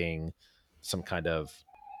indicating some kind of,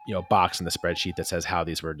 you know, box in the spreadsheet that says how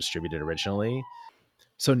these were distributed originally.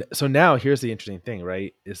 So now here's the interesting thing,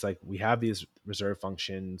 right? It's like we have these reserve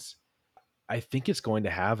functions. I think it's going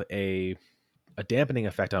to have a dampening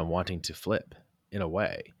effect on wanting to flip in a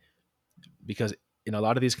way, because in a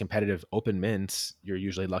lot of these competitive open mints, you're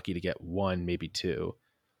usually lucky to get 1, maybe 2.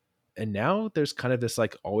 And now there's kind of this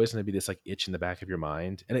like always going to be this like itch in the back of your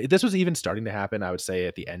mind. And this was even starting to happen, I would say,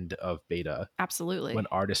 at the end of beta. Absolutely. When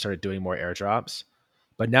artists started doing more airdrops.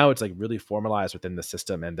 But now it's like really formalized within the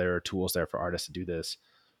system, and there are tools there for artists to do this.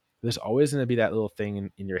 There's always going to be that little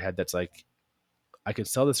thing in your head that's like, I could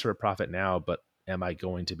sell this for a profit now, but am I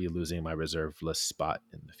going to be losing my reserve list spot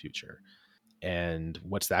in the future? And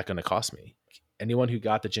what's that going to cost me? Anyone who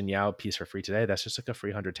got the Jin Yao piece for free today, that's just like a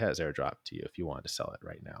free 100 Tez airdrop to you if you want to sell it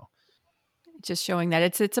right now. Just showing that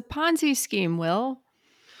it's a Ponzi scheme, Will.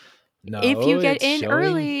 No, if you get in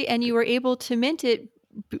early and you were able to mint it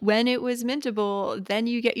when it was mintable, then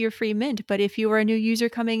you get your free mint. But if you are a new user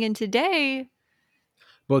coming in today,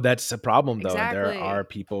 well, that's a problem though. Exactly. And there are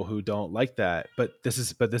people who don't like that. But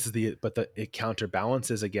it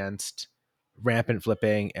counterbalances against rampant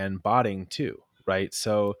flipping and botting too, right?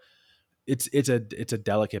 So it's a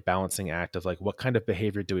delicate balancing act of like, what kind of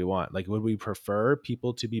behavior do we want? Like, would we prefer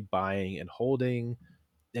people to be buying and holding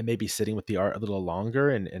and maybe sitting with the art a little longer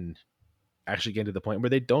and actually getting to the point where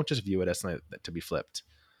they don't just view it as something to be flipped,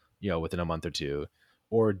 you know, within a month or two?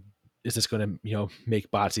 Or is this going to, you know, make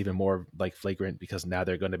bots even more like flagrant because now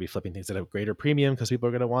they're going to be flipping things at a greater premium because people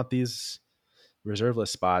are going to want these reserve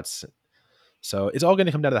list spots? So it's all going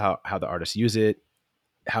to come down to how the artists use it,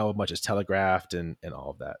 how much is telegraphed, and all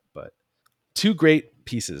of that. But 2 great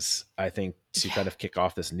pieces, I think, to kind of kick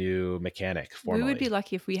off this new mechanic formally. We would be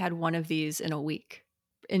lucky if we had one of these in a week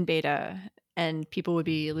in beta. and people would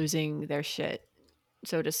be losing their shit,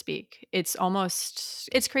 so to speak. It's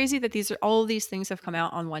crazy that all of these things have come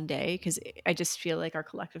out on one day, because I just feel like our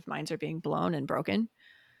collective minds are being blown and broken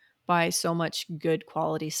by so much good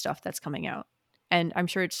quality stuff that's coming out. And I'm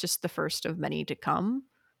sure it's just the first of many to come,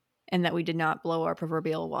 and that we did not blow our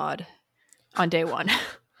proverbial wad on day one.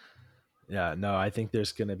 Yeah, no, I think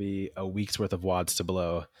there's going to be a week's worth of wads to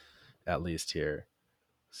blow at least here.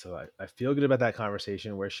 So I feel good about that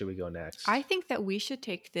conversation. Where should we go next? I think that we should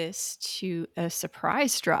take this to a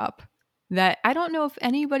surprise drop that I don't know if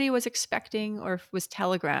anybody was expecting or if was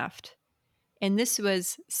telegraphed. And this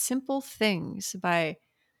was Simple Things by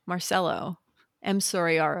Marcelo M.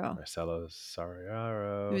 Soriaro. Marcelo It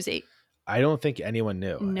Soriaro. was I don't think anyone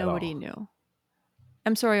knew at all. Nobody knew.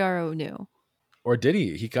 M. Soriaro knew. Or did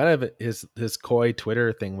he? He kind of, his coy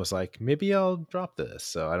Twitter thing was like, maybe I'll drop this.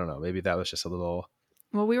 So I don't know. Maybe that was just a little.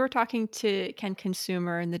 Well, we were talking to Ken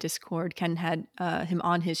Consumer in the Discord. Ken had him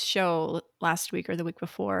on his show last week or the week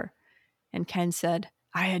before. And Ken said,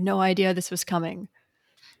 I had no idea this was coming.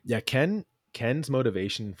 Yeah, Ken's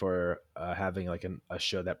motivation for having like a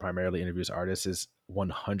show that primarily interviews artists is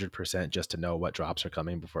 100% just to know what drops are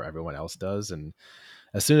coming before everyone else does. And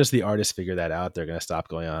as soon as the artists figure that out, they're going to stop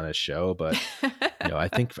going on his show. But I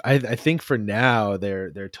think for now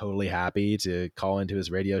they're totally happy to call into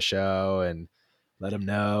his radio show and let him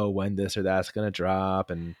know when this or that's going to drop.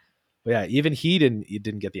 But yeah, even he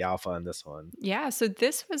didn't get the alpha on this one. Yeah, so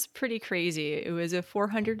this was pretty crazy. It was a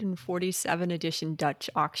 447 edition Dutch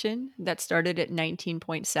auction that started at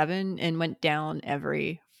 19.7 and went down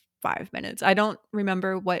every 5 minutes. I don't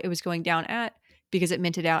remember what it was going down at because it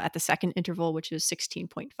minted out at the second interval, which is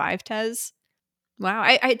 16.5 TES. Wow,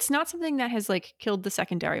 it's not something that has like killed the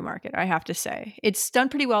secondary market, I have to say. It's done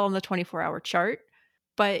pretty well on the 24-hour chart,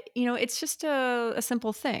 but it's just a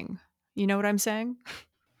simple thing. You know what I'm saying?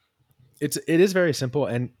 It is very simple,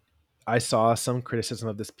 and I saw some criticism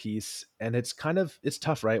of this piece, and it's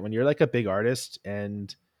tough, right? When you're like a big artist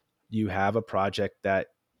and you have a project that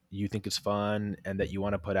you think is fun and that you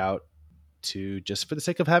want to put out to just for the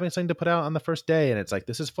sake of having something to put out on the first day, and it's like,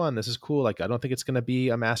 this is fun, this is cool. Like, I don't think it's going to be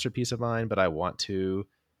a masterpiece of mine, but I want to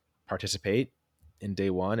participate in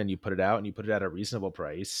day one, and you put it out and you put it at a reasonable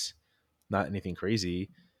price, not anything crazy.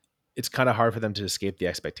 It's kind of hard for them to escape the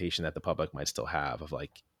expectation that the public might still have of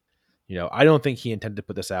like, I don't think he intended to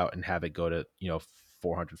put this out and have it go to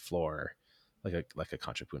 400 floor like a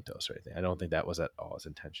contrapuntos or anything. I don't think that was at all his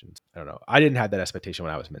intentions. I don't know. I didn't have that expectation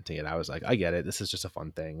when I was minting it. I was like, I get it. This is just a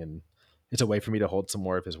fun thing, and it's a way for me to hold some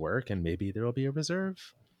more of his work, and maybe there will be a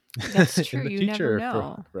reserve. That's true. in the You future, never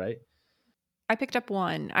know. right? I picked up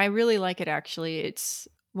one. I really like it, actually. It's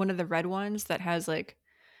one of the red ones that has like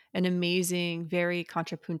an amazing, very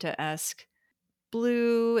contrapunta-esque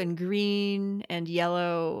blue and green and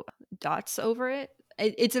yellow dots over it.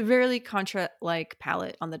 It's a very contra-like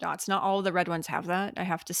palette on the dots. Not all of the red ones have that, I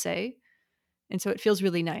have to say. And so it feels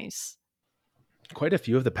really nice. Quite a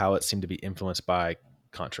few of the palettes seem to be influenced by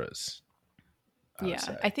contras.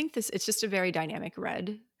 I think it's just a very dynamic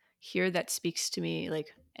red here that speaks to me, like,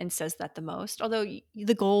 and says that the most. Although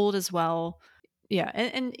the gold as well. Yeah,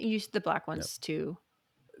 and use the black ones too.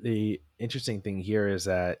 The interesting thing here is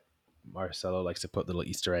that Marcelo likes to put little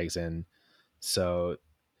Easter eggs in. So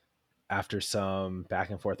after some back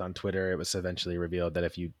and forth on Twitter, it was eventually revealed that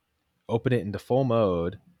if you open it into full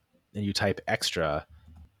mode and you type extra,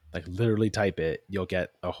 like literally type it, you'll get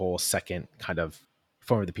a whole second kind of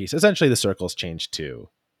form of the piece. Essentially, the circles change to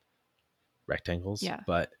rectangles. Yeah.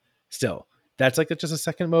 But still, that's like just a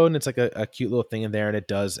second mode, and it's like a cute little thing in there, and it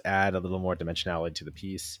does add a little more dimensionality to the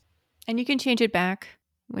piece. And you can change it back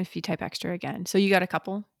if you type extra again. So you got a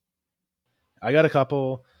couple? I got a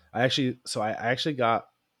couple. I actually got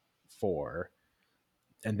 4,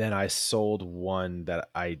 and then I sold one that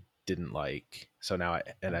I didn't like. So now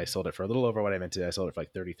I sold it for a little over what I meant to. I sold it for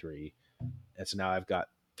like 33. And so now I've got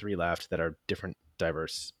 3 left that are different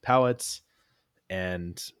diverse palettes,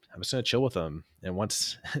 and I'm just going to chill with them and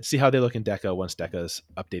see how they look in Deca once Deca's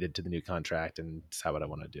updated to the new contract, and decide what I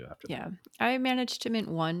want to do after that. Yeah. I managed to mint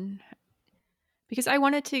one because I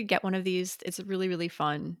wanted to get one of these. It's really, really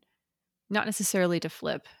fun. Not necessarily to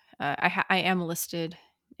flip. I am listed,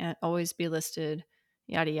 and always be listed,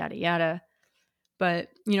 yada, yada, yada. But,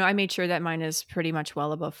 I made sure that mine is pretty much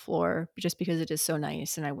well above floor just because it is so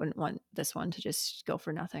nice, and I wouldn't want this one to just go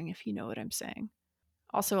for nothing, if you know what I'm saying.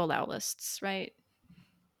 Also allow lists, right?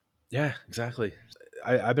 Yeah, exactly.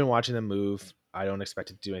 I've been watching them move. I don't expect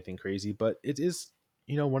it to do anything crazy, but it is,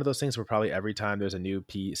 one of those things where probably every time there's a new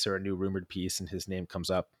piece or a new rumored piece and his name comes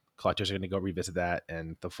up, collectors are going to go revisit that,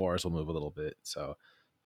 and the floors will move a little bit. So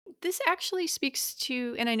This actually speaks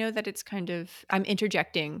to, and I know that it's kind of, I'm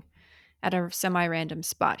interjecting at a semi random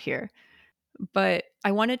spot here, but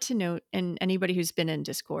I wanted to note, and anybody who's been in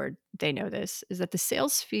Discord, they know this, is that the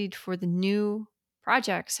sales feed for the new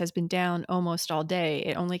projects has been down almost all day.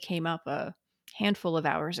 It only came up a handful of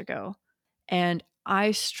hours ago. And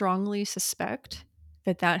I strongly suspect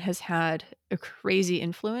that that has had a crazy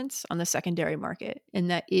influence on the secondary market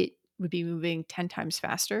and that it would be moving 10 times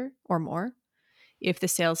faster or more if the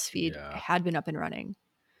sales feed Yeah. had been up and running.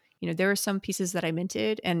 You know, there are some pieces that I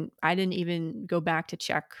minted and I didn't even go back to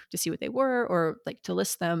check to see what they were or like to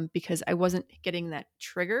list them because I wasn't getting that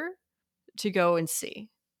trigger to go and see.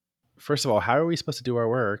 First of all, how are we supposed to do our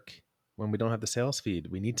work when we don't have the sales feed?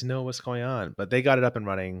 We need to know what's going on. But they got it up and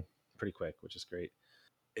running pretty quick, which is great.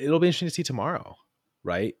 It'll be interesting to see tomorrow,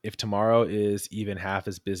 right? If tomorrow is even half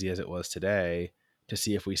as busy as it was today, to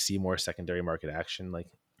see if we see more secondary market action. Like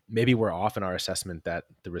maybe we're off in our assessment that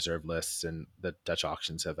the reserve lists and the Dutch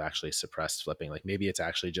auctions have actually suppressed flipping. Like maybe it's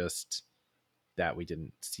actually just that we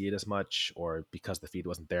didn't see it as much, or because the feed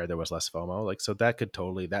wasn't there, there was less FOMO. Like, so that could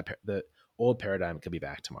totally, the old paradigm could be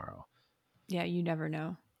back tomorrow. Yeah, you never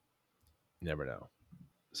know. You never know.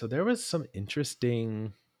 So there was some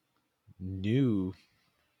interesting new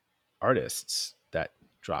artists that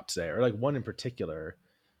dropped today, or like one in particular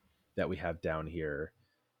that we have down here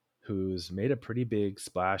who's made a pretty big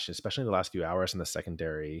splash, especially in the last few hours in the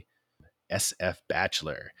secondary. SF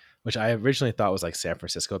Bachelor, which I originally thought was like San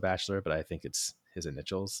Francisco Bachelor, but I think it's his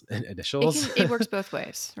initials. It works both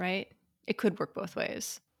ways, right? It could work both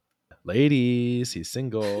ways. Ladies, he's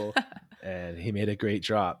single, and he made a great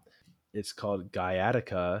drop. It's called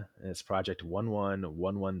Gaiatica, and it's project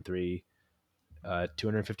 11113.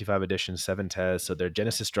 255 editions, 7 tests. So their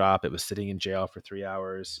Genesis drop, it was sitting in jail for 3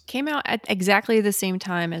 hours. Came out at exactly the same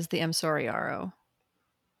time as the M Soriaro.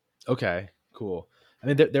 Okay, cool. I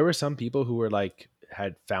mean, there were some people who were like,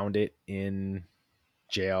 had found it in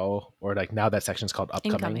jail, or like now that section's called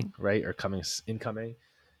upcoming, Incoming. right? Or incoming.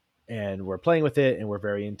 And we're playing with it and we're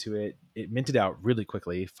very into it. It minted out really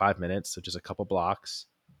quickly, 5 minutes, so just a couple blocks.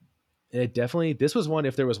 And it definitely, this was one,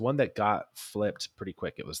 if there was one that got flipped pretty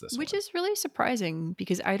quick, it was this Which one. is really surprising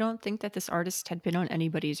because I don't think that this artist had been on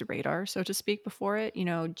anybody's radar, so to speak, before it. You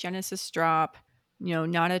know, Genesis drop, you know,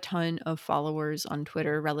 not a ton of followers on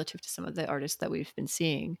Twitter relative to some of the artists that we've been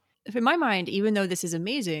seeing. If in my mind, even though this is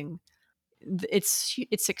amazing, its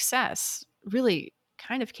success really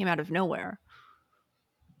kind of came out of nowhere.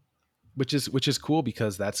 Which is cool,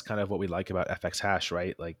 because that's kind of what we like about FX Hash,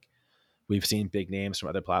 right? Like we've seen big names from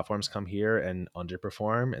other platforms come here and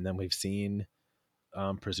underperform, and then we've seen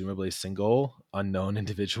presumably single unknown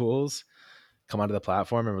individuals come onto the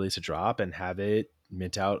platform and release a drop and have it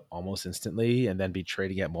mint out almost instantly, and then be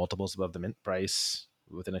trading at multiples above the mint price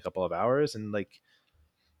within a couple of hours. And like,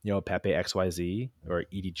 you know, Pepe XYZ, or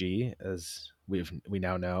EDG as we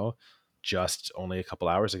now know, just only a couple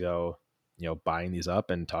hours ago, you know, buying these up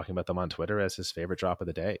and talking about them on Twitter as his favorite drop of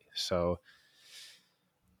the day. So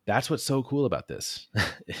that's what's so cool about this.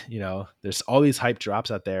 You know, there's all these hype drops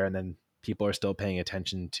out there, and then people are still paying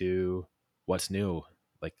attention to what's new.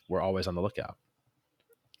 Like we're always on the lookout.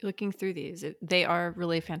 Looking through these, they are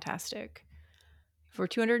really fantastic. For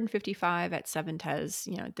 255 at 7 tes,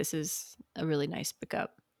 you know, this is a really nice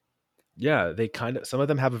pickup. Yeah, they kind of, some of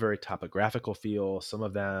them have a very topographical feel. Some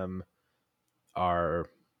of them are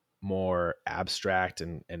more abstract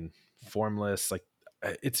and formless. Like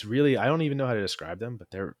it's really, I don't even know how to describe them, but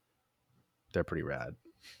they're pretty rad.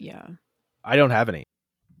 Yeah. I don't have any.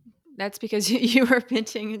 That's because you were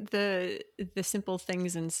minting the simple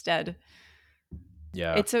things instead.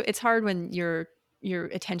 Yeah. It's hard when your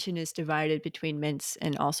attention is divided between mints,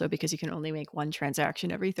 and also because you can only make one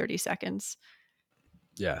transaction every 30 seconds.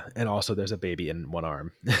 Yeah, and also there's a baby in one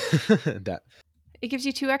arm. That It gives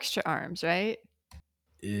you 2 extra arms, right?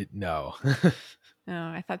 no. Oh,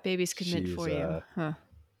 I thought babies could mint for you. Huh.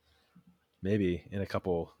 Maybe in a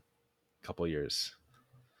couple years.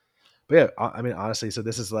 But yeah, I mean, honestly, so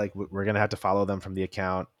this is like, we're gonna have to follow them from the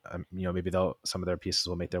account. You know, maybe some of their pieces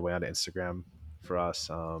will make their way onto Instagram for us.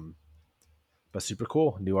 But super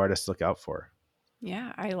cool, new artists to look out for.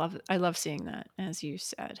 Yeah, I love seeing that, as you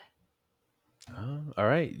said. All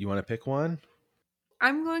right, you want to pick one?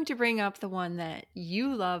 I'm going to bring up the one that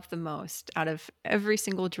you love the most out of every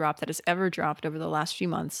single drop that has ever dropped over the last few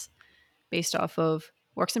months, based off of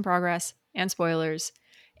works in progress and spoilers.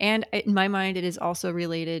 And in my mind, it is also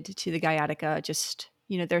related to the Gaiatica. Just,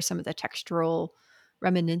 you know, there's some of the textural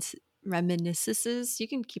reminiscences. You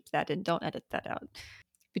can keep that in, don't edit that out.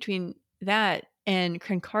 Between that and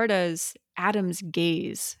Crancarda's Adam's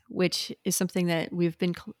Gaze, which is something that we've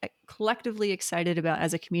been collectively excited about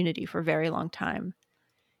as a community for a very long time.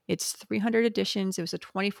 It's 300 editions. It was a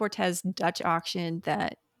 24 tes Dutch auction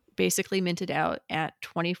that basically minted out at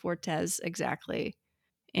 24 tes exactly.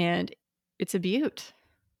 And it's a beaut.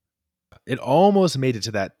 It almost made it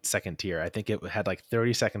to that second tier. I think it had like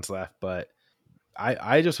 30 seconds left, but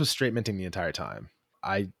I just was straight minting the entire time.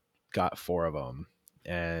 I got 4 of them.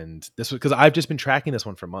 And this was because I've just been tracking this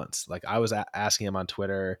one for months. Like I was asking him on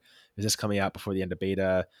Twitter, is this coming out before the end of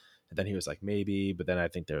beta? And then he was like, maybe. But then I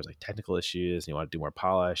think there was like technical issues and you want to do more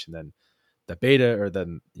polish. And then the beta or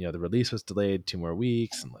then, the release was delayed 2 more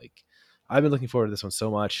weeks. And like, I've been looking forward to this one so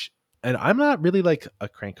much. And I'm not really like a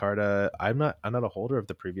crank card. I'm not a holder of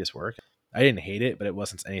the previous work. I didn't hate it, but it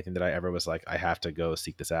wasn't anything that I ever was like, I have to go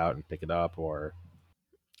seek this out and pick it up. Or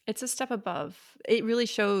it's a step above. It really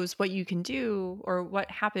shows what you can do or what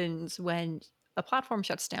happens when a platform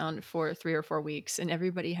shuts down for 3 or 4 weeks and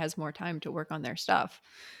everybody has more time to work on their stuff.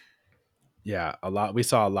 Yeah, a lot. We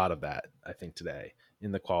saw a lot of that, I think, today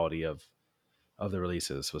in the quality of the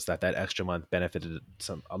releases. Was that extra month benefited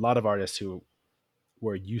a lot of artists who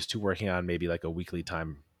were used to working on maybe like a weekly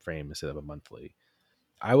time frame instead of a monthly.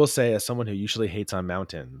 I will say, as someone who usually hates on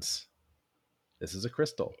mountains, this is a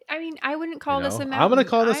crystal. I mean, I wouldn't call this a mountain. I'm going to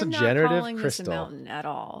call this I'm a not generative calling crystal. this a mountain at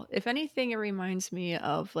all. If anything, it reminds me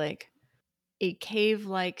of like a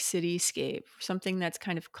cave-like cityscape, something that's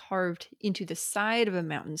kind of carved into the side of a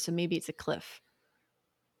mountain. So maybe it's a cliff.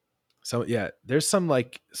 So yeah, there's some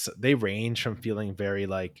like they range from feeling very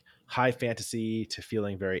like high fantasy to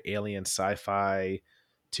feeling very alien sci-fi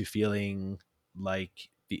to feeling like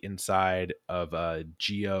the inside of a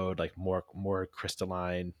geode, like more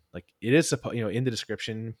crystalline. Like it is supposed, in the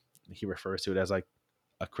description he refers to it as like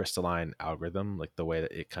a crystalline algorithm, like the way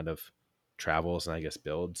that it kind of travels and I guess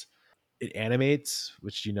builds. It animates,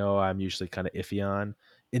 which I'm usually kind of iffy on.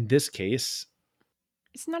 In this case,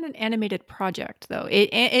 it's not an animated project though.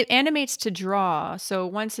 It animates to draw. So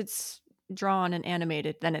once it's drawn and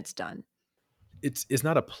animated, then it's done. It's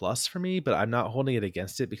not a plus for me, but I'm not holding it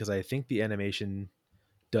against it because I think the animation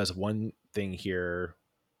does one thing here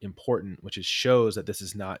important, which is shows that this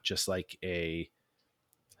is not just like a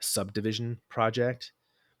subdivision project.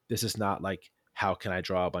 This is not like how can I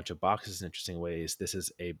draw a bunch of boxes in interesting ways. This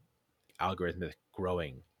is a algorithmic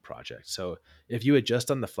growing project. So if you adjust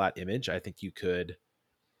on the flat image, I think you could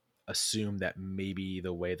assume that maybe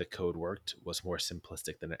the way the code worked was more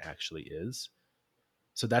simplistic than it actually is.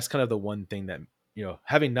 So that's kind of the one thing that,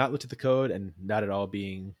 having not looked at the code and not at all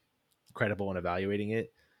being credible in evaluating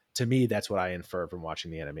it, to me, that's what I infer from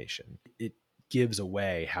watching the animation. It gives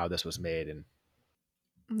away how this was made. And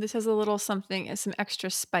this has a little something, some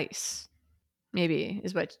extra spice, maybe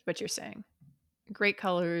is what you're saying. Great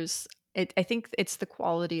colors. I think it's the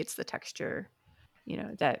quality, it's the texture,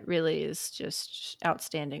 that really is just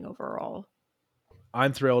outstanding overall.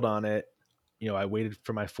 I'm thrilled on it. I waited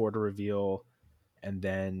for my 4 to reveal, and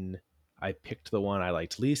then I picked the one I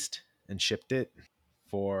liked least and shipped it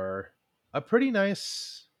for a pretty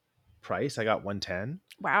nice price. I got 110.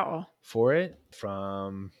 Wow. For it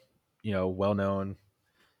from, well-known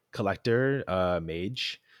collector,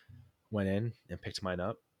 Mage. Went in and picked mine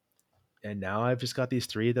up. And now I've just got these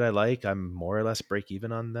 3 that I like. I'm more or less break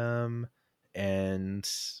even on them. And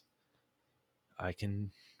I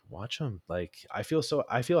can watch them. Like I feel happy.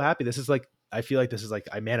 I feel like this is like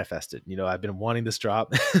I manifested. I've been wanting this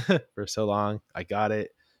drop for so long. I got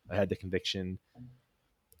it. I had the conviction,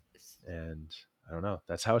 and I don't know.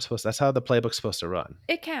 That's how the playbook's supposed to run.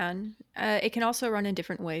 It can. It can also run in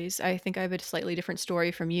different ways. I think I have a slightly different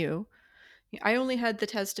story from you. I only had the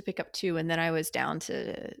test to pick up 2, and then I was down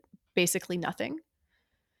to basically nothing.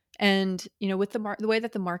 And with the way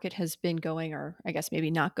that the market has been going, or I guess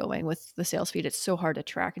maybe not going with the sales feed, it's so hard to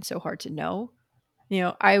track and so hard to know.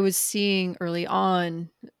 I was seeing early on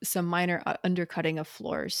some minor undercutting of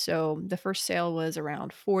floors. So the first sale was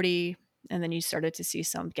around 40, and then you started to see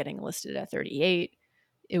some getting listed at 38.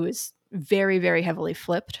 It was very, very heavily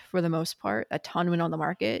flipped for the most part. A ton went on the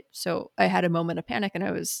market. So I had a moment of panic and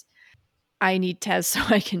I need Tez so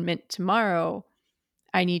I can mint tomorrow.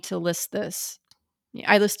 I need to list this.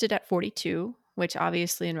 I listed at 42, which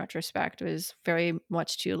obviously in retrospect was very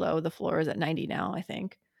much too low. The floor is at 90 now, I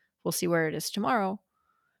think. We'll see where it is tomorrow.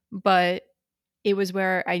 But it was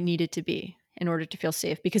where I needed to be in order to feel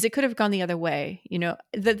safe because it could have gone the other way.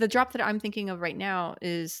 The drop that I'm thinking of right now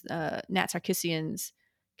is Nat Sarkissian's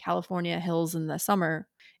California Hills in the Summer.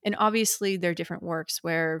 And obviously they're different works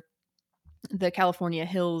where the California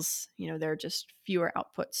Hills, there are just fewer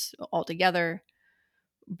outputs altogether,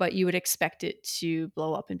 but you would expect it to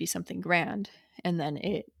blow up and be something grand. And then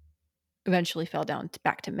it eventually fell down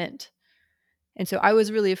back to mint. And so I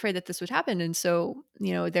was really afraid that this would happen. And so,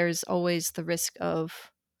 there's always the risk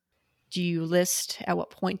of, do you list? At what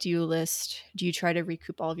point do you list? Do you try to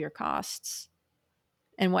recoup all of your costs?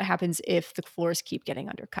 And what happens if the floors keep getting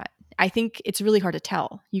undercut? I think it's really hard to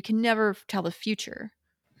tell. You can never tell the future.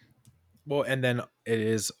 Well, and then it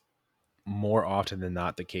is more often than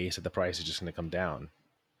not the case that the price is just going to come down.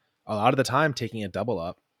 A lot of the time, taking a double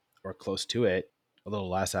up or close to it, a little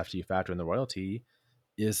less after you factor in the royalty,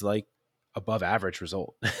 is like above average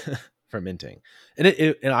result for minting.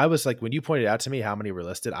 And I was like, when you pointed out to me how many were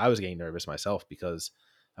listed, I was getting nervous myself, because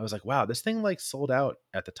I was like, wow, this thing like sold out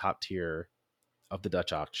at the top tier of the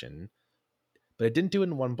Dutch auction, but it didn't do it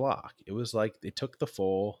in one block. It was like it took the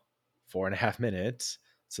full 4.5 minutes.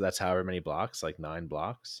 So that's however many blocks, like 9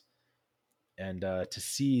 blocks. And to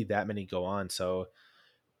see that many go on. So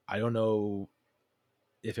I don't know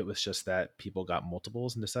if it was just that people got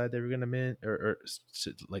multiples and decided they were going to mint or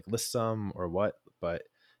like list some or what, but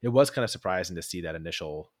it was kind of surprising to see that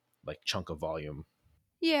initial like chunk of volume.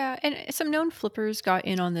 Yeah, and some known flippers got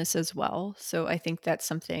in on this as well. So I think that's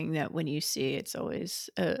something that when you see, it's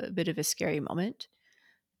always a bit of a scary moment.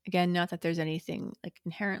 Again, not that there's anything like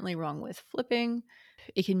inherently wrong with flipping.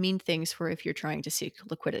 It can mean things for if you're trying to seek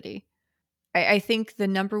liquidity. I think the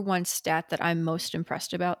number one stat that I'm most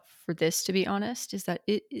impressed about for this, to be honest, is that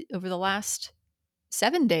over the last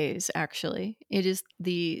 7 days, actually, it is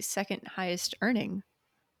the second highest earning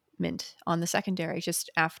mint on the secondary, just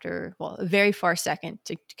after, well, a very far second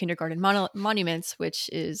to kindergarten monuments, which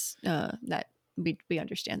is that we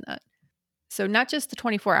understand that. So not just the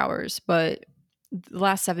 24 hours, but the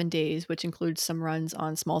last 7 days, which includes some runs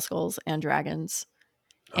on small skulls and dragons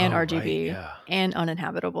and Oh, right. RGB Yeah. and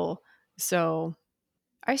uninhabitable. So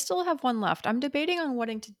I still have one left. I'm debating on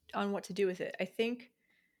what to do with it. I think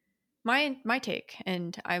my take,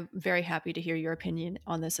 and I'm very happy to hear your opinion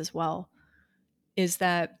on this as well, is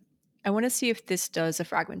that I want to see if this does a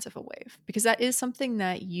fragments of a wave, because that is something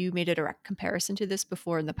that you made a direct comparison to this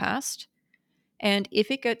before in the past. And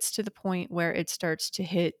if it gets to the point where it starts to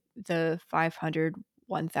hit the 500,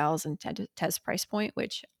 1000 TES price point,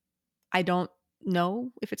 which I don't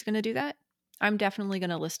know if it's going to do that, I'm definitely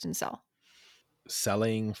going to list and sell.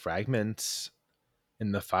 Selling fragments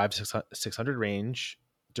in the 600 range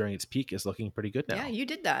during its peak is looking pretty good now. Yeah, you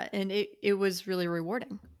did that, and it was really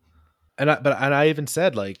rewarding. And I even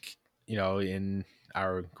said, like, in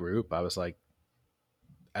our group, I was like,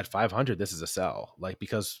 at 500, this is a sell, like,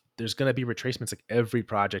 because there's going to be retracements. Like every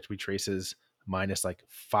project retraces minus like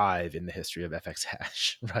 5 in the history of FX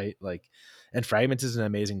hash, right? Like, and fragments is an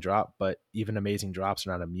amazing drop, but even amazing drops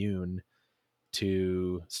are not immune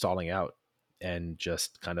to stalling out and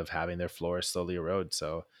just kind of having their floors slowly erode.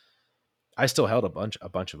 So I still held a bunch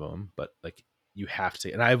of them, but like, you have to,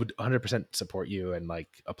 and I would 100% support you and like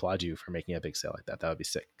applaud you for making a big sale like that. That would be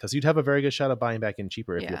sick, because you'd have a very good shot of buying back in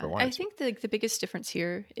cheaper if you ever wanted I think the biggest difference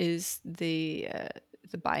here is the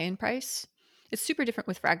buy-in price. It's super different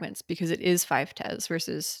with fragments because it is 5 TES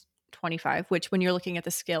versus 25, which when you're looking at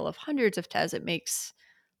the scale of hundreds of TES, it makes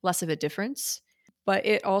less of a difference. But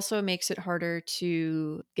it also makes it harder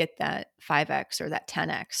to get that 5x or that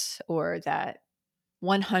 10x or that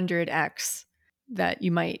 100x that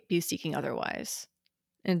you might be seeking otherwise.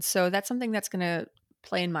 And so that's something that's going to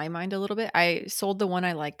play in my mind a little bit. I sold the one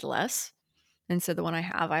I liked less, and so the one I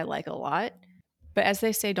have, I like a lot. But as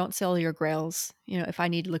they say, don't sell your grails. If I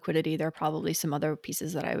need liquidity, there are probably some other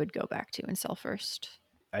pieces that I would go back to and sell first.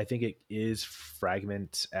 I think it is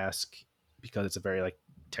fragment-esque because it's a very like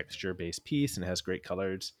texture-based piece and it has great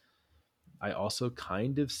colors. I also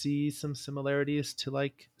kind of see some similarities to,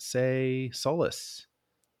 like, say, Solus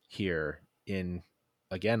here, in,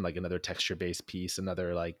 again, like another texture-based piece,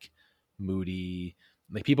 another like moody,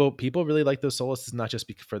 like, people really like those Soluses, not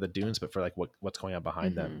just for the dunes, but for like what's going on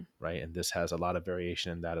behind them, right? And this has a lot of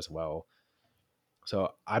variation in that as well.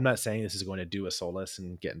 So I'm not saying this is going to do a Solus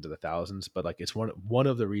and get into the thousands, but like, it's one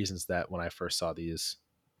of the reasons that when I first saw these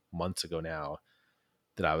months ago now,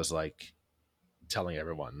 that I was like telling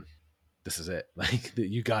everyone, this is it. Like,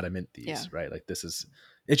 you got to mint these, right? Like,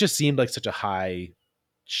 it just seemed like such a high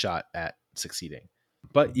shot at succeeding.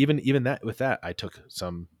 But even that, with that, I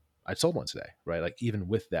sold one today, right? Like, even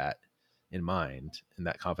with that in mind and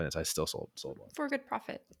that confidence, I still sold one for a good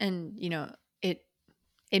profit. And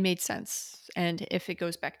it made sense. And if it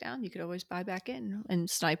goes back down, you could always buy back in and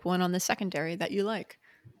snipe one on the secondary that you like.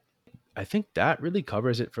 I think that really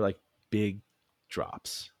covers it for like big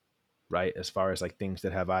drops, right? As far as like things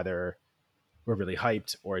that have either were really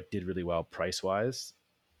hyped or it did really well price wise.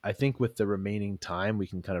 I think with the remaining time, we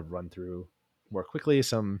can kind of run through more quickly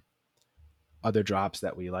some other drops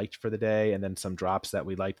that we liked for the day, and then some drops that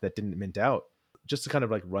we liked that didn't mint out. Just to kind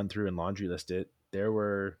of like run through and laundry list it, there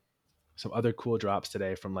were some other cool drops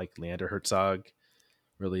today from like Leander Herzog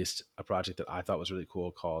released a project that I thought was really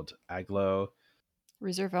cool called Aglo.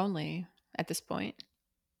 Reserve only at this point.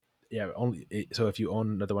 Yeah, so if you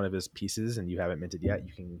own another one of his pieces and you haven't minted yet,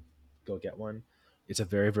 you can go get one. It's a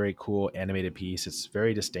very, very cool animated piece. It's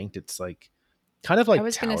very distinct. It's like kind of I like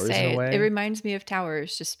was going to Towers in a say, way. it reminds me of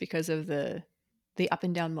Towers just because of the up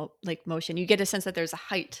and down motion. You get a sense that there's a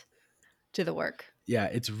height to the work. Yeah,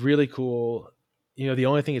 it's really cool. The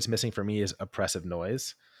only thing it's missing for me is oppressive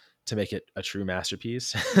noise to make it a true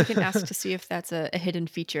masterpiece. You can ask to see if that's a hidden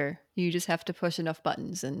feature. You just have to push enough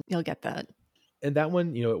buttons and you'll get that. And that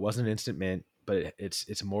one, it wasn't an instant mint, but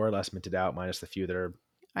it's more or less minted out, minus the few that are.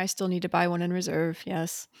 I still need to buy one in reserve.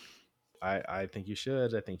 Yes. I think you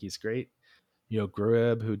should. I think he's great.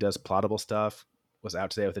 Grub, who does plottable stuff, was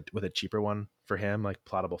out today with a cheaper one for him, like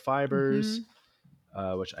plottable fibers,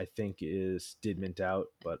 which I think did mint out,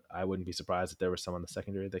 but I wouldn't be surprised if there was some on the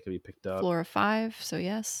secondary that could be picked up. Flora 5, so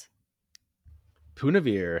yes.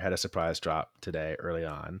 Punavir had a surprise drop today early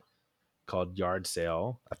on called Yard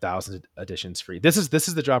Sale, 1,000 editions free. This is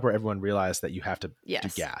the drop where everyone realized that you have to do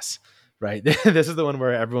gas, right? This is the one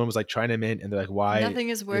where everyone was like trying to mint and they're like, why nothing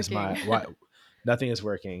is working? Why nothing is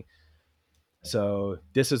working? So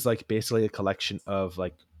this is like basically a collection of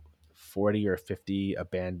like 40 or 50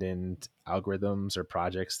 abandoned algorithms or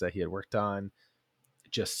projects that he had worked on,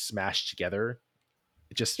 just smashed together.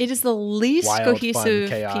 It is the least wild, cohesive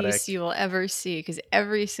fun, piece you will ever see because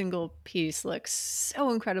every single piece looks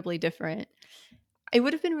so incredibly different. It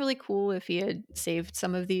would have been really cool if he had saved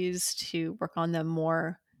some of these to work on them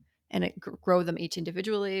more and grow them each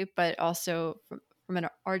individually, but also from an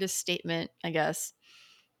artist statement, I guess,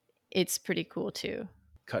 it's pretty cool too.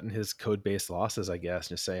 Cutting his code-based losses, I guess,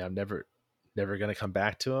 and just saying I'm never going to come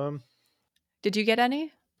back to him. Did you get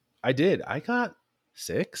any? I did. I got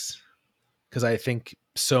 6 because I think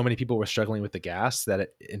so many people were struggling with the gas that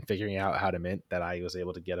in figuring out how to mint that I was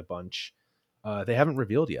able to get a bunch. They haven't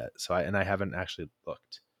revealed yet, so I haven't actually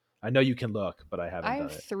looked. I know you can look, but I haven't. I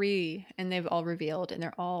have 3, and they've all revealed, and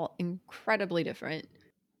they're all incredibly different.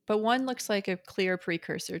 But one looks like a clear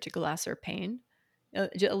precursor to Glass or Pain,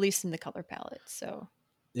 at least in the color palette. So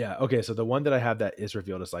yeah, okay. So the one that I have that is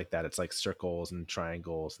revealed is like that. It's like circles and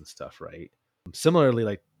triangles and stuff, right? Similarly,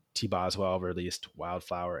 like T. Boswell released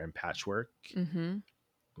Wildflower and Patchwork,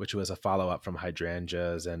 which was a follow-up from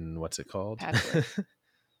Hydrangeas and what's it called? Patchwork.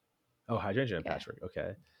 Oh, Hydrangea and Patchwork.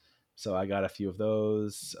 Okay. So I got a few of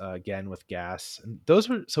those again with gas. And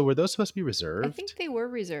were those supposed to be reserved? I think they were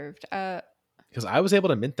reserved. Because I was able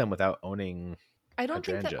to mint them without owning. I don't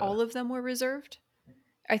think that all of them were reserved.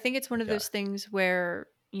 I think it's one of those things where,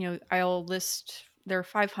 I'll list there are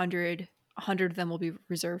 500, 100 of them will be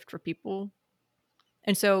reserved for people.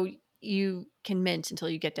 And so you can mint until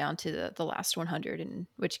you get down to the last 100, in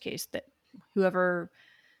which case that whoever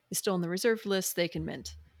is still on the reserved list, they can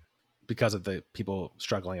mint. Because of the people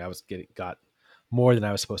struggling, got more than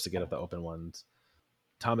I was supposed to get of the open ones.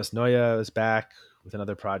 Thomas Noya is back with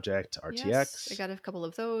another project, RTX. Yes, I got a couple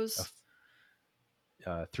of those.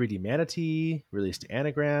 3D Manatee released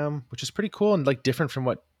Anagram, which is pretty cool and like different from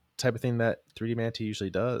what type of thing that 3D Manatee usually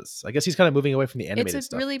does. I guess he's kind of moving away from the animated stuff.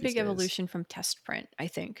 It's a really big evolution from Test Print, I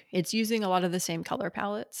think. It's using a lot of the same color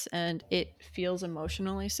palettes and it feels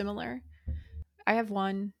emotionally similar. I have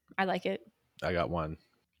one. I like it. I got one.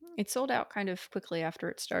 It sold out kind of quickly after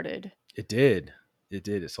it started. It did.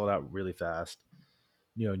 It sold out really fast.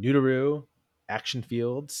 Nutaru, Action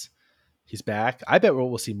Fields, he's back. I bet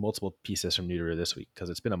we'll see multiple pieces from Nutaru this week because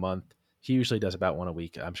it's been a month. He usually does about one a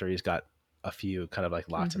week. I'm sure he's got a few kind of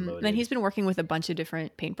like lots and loaded. And he's been working with a bunch of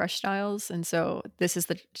different paintbrush styles. And so this is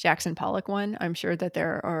the Jackson Pollock one. I'm sure that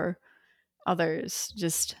there are others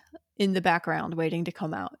just in the background waiting to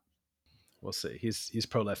come out. We'll see. He's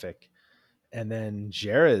prolific. And then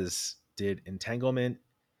Jerez did Entanglement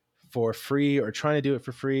for free or trying to do it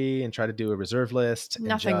for free and try to do a reserve list.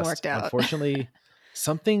 Nothing worked out. Unfortunately,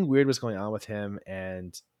 something weird was going on with him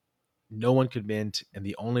and no one could mint. And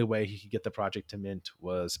the only way he could get the project to mint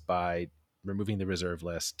was by removing the reserve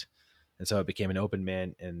list. And so it became an open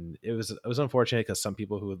mint. And it was unfortunate because some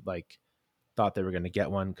people who like thought they were going to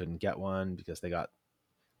get one couldn't get one because they got,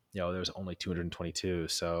 there was only 222.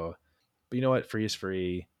 So, but you know what? Free is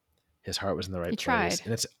free. His heart was in the right place.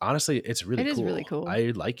 And it's honestly, it's really cool. It is really cool.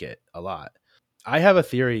 I like it a lot. I have a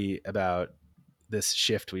theory about this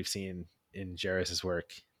shift we've seen in Jerez's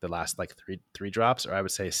work the last like three drops, or I would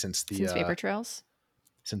say since Vapor Trails.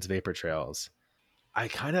 Since Vapor Trails. I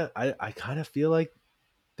kind of feel like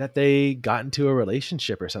that they got into a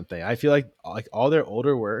relationship or something. I feel like all their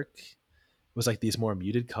older work was like these more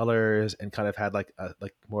muted colors and kind of had like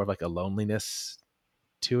more of like a loneliness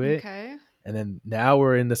to it. Okay. And then now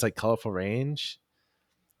we're in this like colorful range.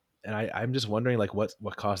 And I'm just wondering like what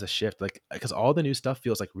caused the shift, like because all the new stuff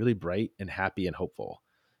feels like really bright and happy and hopeful,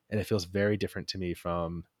 and it feels very different to me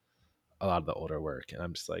from a lot of the older work. And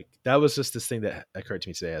I'm just like, that was just this thing that occurred to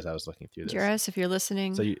me today as I was looking through this. Jairus, if you're So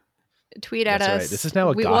listening, tweet at that's us. right. This is now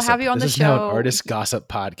a We'll have gossip. you on This the is now an show. artist gossip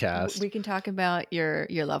podcast. We can talk about your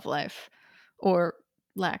love life or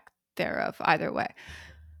lack thereof, either way.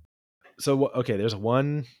 So okay, there's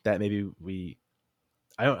one that maybe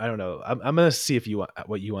I don't know. I'm gonna see if you want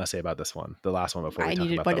what you want to say about this one, the last one before we talk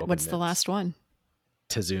about the open what's the mints. last one?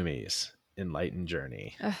 Tazumi's Enlightened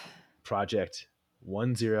Journey. Ugh. Project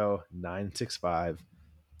 10965,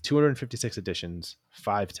 256 editions,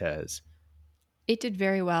 5 TES. It did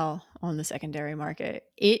very well on the secondary market.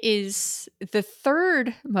 It is the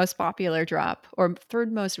third most popular drop or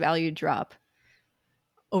third most valued drop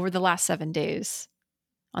over the last 7 days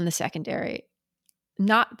on the secondary.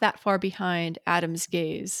 Not that far behind Adam's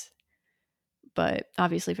Gaze, but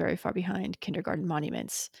obviously very far behind Kindergarten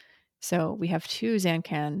Monuments. So we have 2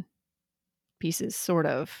 Zancan pieces, sort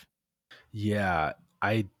of. Yeah,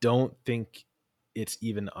 I don't think it's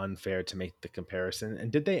even unfair to make the comparison.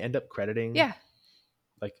 And did they end up crediting Yeah.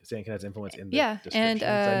 like Zancan has influence in the Yeah, description? and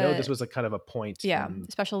I know this was a kind of a point. yeah,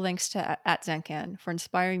 special thanks to at Zancan for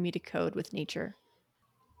inspiring me to code with nature.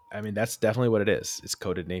 I mean, that's definitely what it is. It's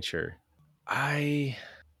coded nature. I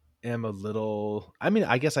am a little, I mean,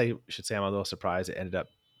 I guess I should say I'm a little surprised it ended up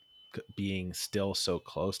being still so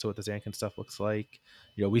close to what the Zancan stuff looks like.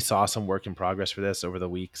 You know, we saw some work in progress for this over the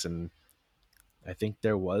weeks, and I think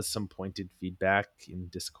there was some pointed feedback in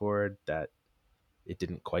Discord that it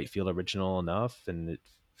didn't quite feel original enough and it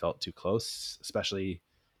felt too close, especially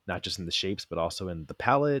not just in the shapes, but also in the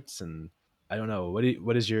palettes. And I don't know,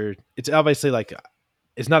 what is your, it's obviously like,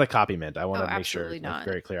 it's not a copy mint. I want to make sure, absolutely like, not.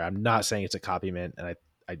 very clear. I'm not saying it's a copy mint, and I,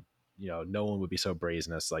 you know, no one would be so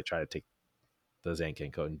brazen as to like try to take the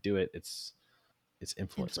Zancan code and do it. It's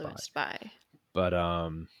influenced by. But I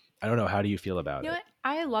don't know. How do you feel about You know it? what?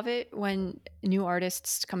 I love it when new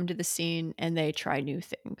artists come to the scene and they try new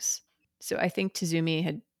things. So I think Tazumi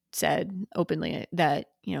had said openly that,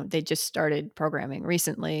 you know, they just started programming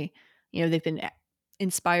recently. You know, they've been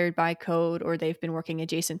inspired by code or they've been working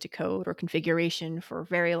adjacent to code or configuration for a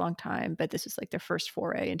very long time, but this is like their first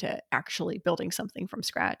foray into actually building something from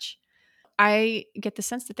scratch. I get the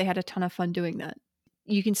sense that they had a ton of fun doing that.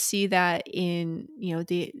 You can see that in, you know,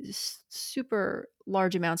 the super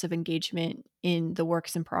large amounts of engagement in the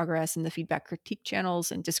works in progress and the feedback critique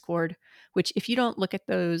channels and Discord, which if you don't look at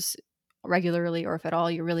those regularly or if at all,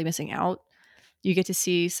 you're really missing out. You get to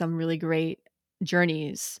see some really great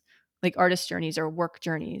journeys, like artist journeys or work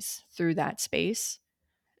journeys through that space.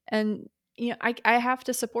 And, you know, I have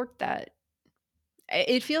to support that.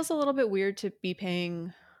 It feels a little bit weird to be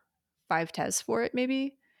paying 5 tests for it,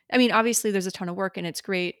 maybe. I mean, obviously there's a ton of work and it's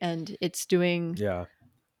great and it's doing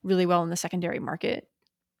really well in the secondary market,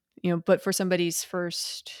 you know, but for somebody's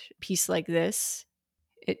first piece like this,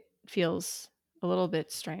 it feels a little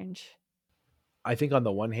bit strange. I think on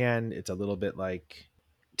the one hand, it's a little bit like,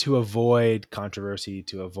 to avoid controversy,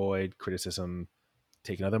 to avoid criticism,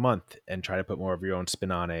 take another month and try to put more of your own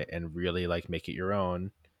spin on it and really like make it your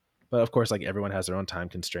own. But of course, like everyone has their own time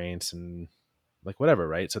constraints and like whatever,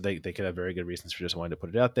 right? So they could have very good reasons for just wanting to put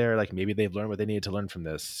it out there. Like maybe they've learned what they needed to learn from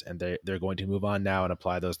this and they're going to move on now and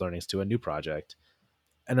apply those learnings to a new project.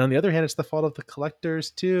 And on the other hand, it's the fault of the collectors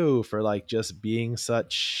too, for like just being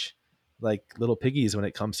such like little piggies when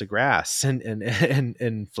it comes to grass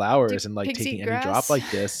and flowers and like taking any drop like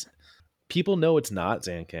this. People know it's not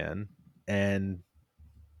Zancan, and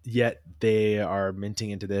yet they are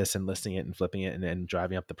minting into this and listing it and flipping it and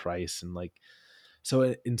driving up the price. And like,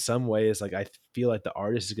 so in some ways, like I feel like the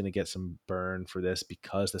artist is going to get some burn for this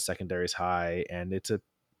because the secondary is high and it's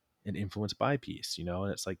an influence by piece, you know,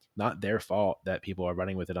 and it's like not their fault that people are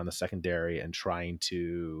running with it on the secondary and trying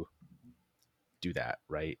to do that,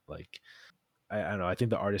 right? Like, I don't know. I think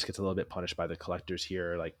the artist gets a little bit punished by the collectors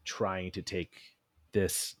here, like trying to take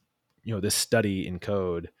this, you know, this study in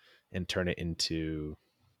code and turn it into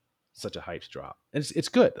such a hyped drop. And it's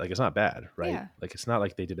good. Like, it's not bad, right? Yeah. Like, it's not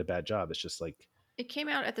like they did a bad job. It's just like, it came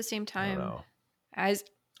out at the same time I don't know. as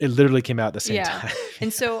It literally came out at the same time.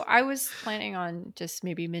 And so I was planning on just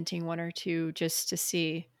maybe minting 1 or 2 just to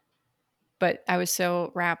see, but I was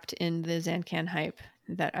so wrapped in the Zancan hype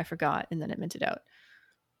that I forgot and then it minted out.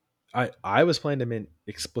 I was planning to mint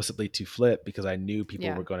explicitly to flip because I knew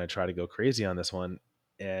people were going to try to go crazy on this one.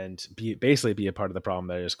 and basically be a part of the problem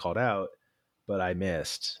that I just called out, but I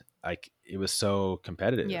missed. Like it was so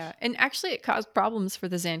competitive. Yeah, and actually it caused problems for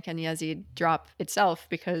the Zan Kenyezi drop itself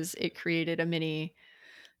because it created a mini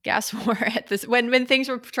gas war at this when things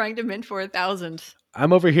were trying to mint for 1,000.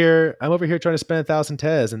 I'm over here trying to spend 1,000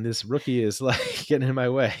 Tez, and this rookie is like getting in my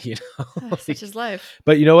way, Such is life.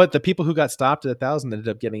 But you know what? The people who got stopped at 1,000 ended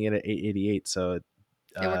up getting in at 888, so It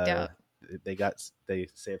worked out. They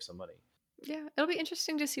saved some money. Yeah, it'll be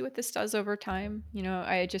interesting to see what this does over time.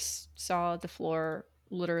 I just saw the floor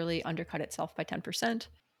literally undercut itself by 10%.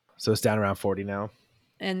 So it's down around 40 now.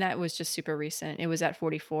 And that was just super recent. It was at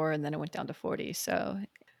 44 and then it went down to 40. So,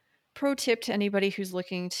 pro tip to anybody who's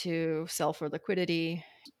looking to sell for liquidity,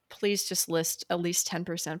 please just list at least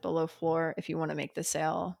 10% below floor if you want to make the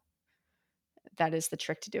sale. That is the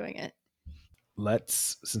trick to doing it.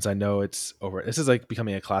 Since I know it's over, this is like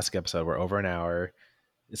becoming a classic episode. We're over an hour.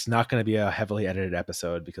 It's not going to be a heavily edited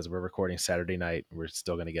episode because we're recording Saturday night. We're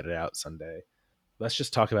still going to get it out Sunday. Let's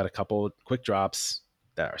just talk about a couple quick drops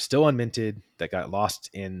that are still unminted that got lost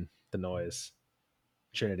in the noise.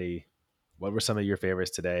 Trinity, what were some of your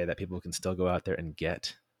favorites today that people can still go out there and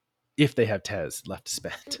get if they have Tez left to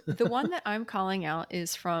spend? The one that I'm calling out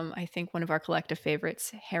is from, I think, one of our collective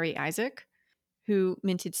favorites, Harry Isaac, who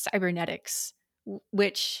minted Cybernetics,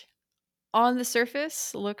 which on the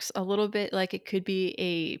surface looks a little bit like it could be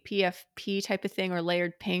a PFP type of thing or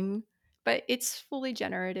layered ping, but it's fully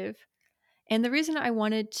generative. And the reason I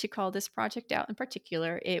wanted to call this project out in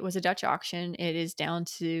particular, it was a Dutch auction. It is down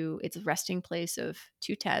to its resting place of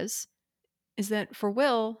 2 Tez, is that for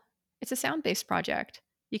Will, it's a sound-based project.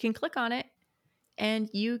 You can click on it and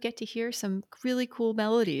you get to hear some really cool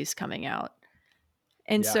melodies coming out.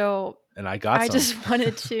 And so and I just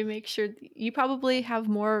wanted to make sure you probably have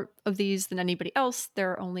more of these than anybody else.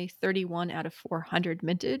 There are only 31 out of 400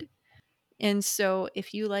 minted. And so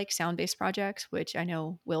if you like sound-based projects, which I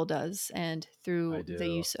know Will does, and through the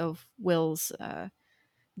use of Will's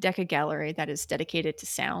Deca gallery that is dedicated to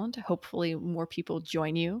sound, hopefully more people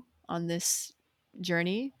join you on this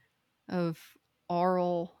journey of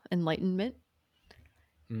aural enlightenment.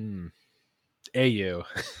 AU.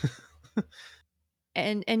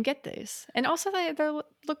 and get these. And also they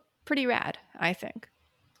look pretty rad, I think.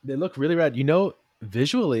 They look really rad.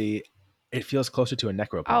 Visually, it feels closer to a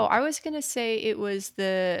Necropunk. Oh, I was going to say it was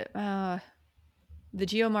the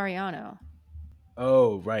Geo Mariano.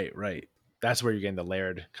 Oh, right. That's where you're getting the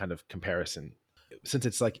layered kind of comparison. Since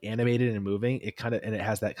it's like animated and moving, it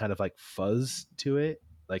has that kind of like fuzz to it,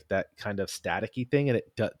 like that kind of staticky thing. And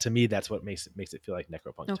to me, that's what makes it feel like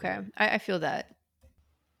Necropunk. Okay, I feel that.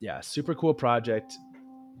 Yeah, super cool project.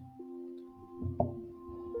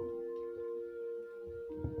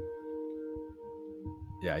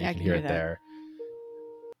 Yeah, you can hear it there.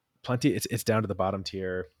 Plenty. It's down to the bottom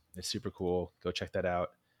tier. It's super cool. Go check that out.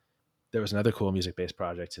 There was another cool music-based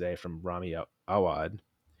project today from Rami Awad,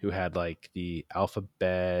 who had like the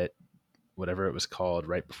alphabet, whatever it was called,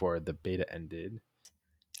 right before the beta ended.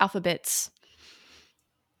 Alphabets,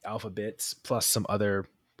 plus some other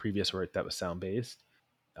previous work that was sound-based.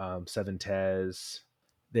 7 Tez.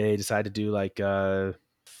 They decided to do like a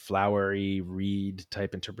flowery reed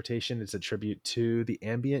type interpretation. It's a tribute to the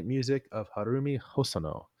ambient music of Harumi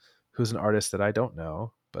Hosono, who's an artist that I don't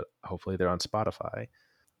know, but hopefully they're on Spotify.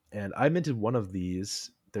 And I minted one of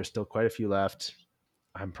these. There's still quite a few left.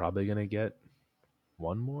 I'm probably going to get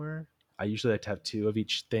one more. I usually like to have 2 of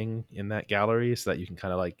each thing in that gallery so that you can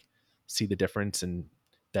kind of like see the difference and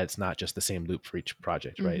that it's not just the same loop for each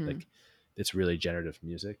project, right? Mm-hmm. Like it's really generative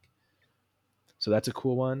music. So that's a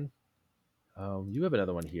cool one. You have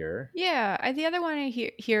another one here. Yeah, the other one I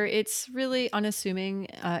here, it's really unassuming.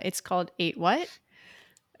 It's called 8 What?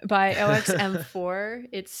 By OXM4.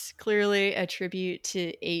 It's clearly a tribute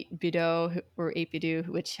to 8Bidou or 8Bidou,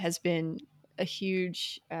 which has been a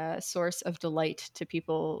huge source of delight to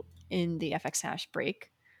people in the FX hash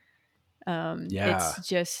break. It's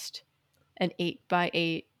just an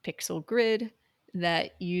 8x8 pixel grid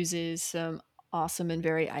that uses some awesome and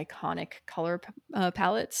very iconic color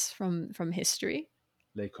palettes from history.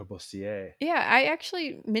 Le Corbusier. Yeah, I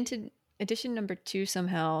actually minted edition number 2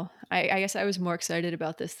 somehow. I guess I was more excited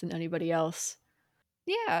about this than anybody else.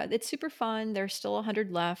 Yeah, it's super fun. There's still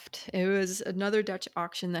 100 left. It was another Dutch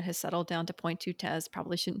auction that has settled down to 0.2 Tez.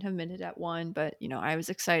 Probably shouldn't have minted at 1, but I was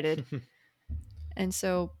excited. And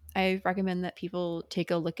so I recommend that people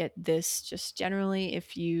take a look at this just generally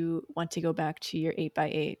if you want to go back to your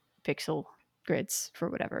 8x8 pixel grids for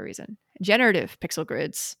whatever reason. Generative pixel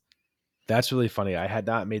grids. That's really funny. I had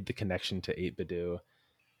not made the connection to 8Bidou.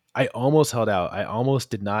 I almost held out. I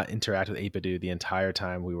almost did not interact with 8Bidou the entire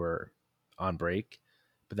time we were on break.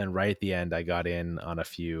 But then right at the end, I got in on a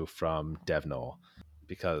few from DevNull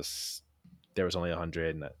because there was only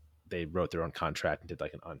 100 and they wrote their own contract and did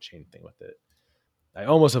like an on-chain thing with it. I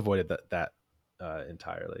almost avoided that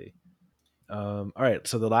entirely. All right,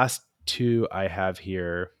 so the last two I have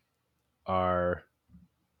here are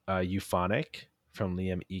Euphonic from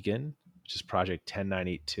Liam Egan, which is project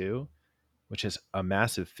 10982, which is a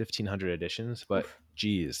massive 1,500 editions. But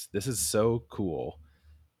geez, this is so cool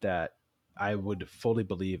that I would fully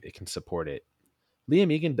believe it can support it.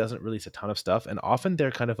 Liam Egan doesn't release a ton of stuff, and often they're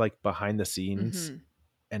kind of like behind the scenes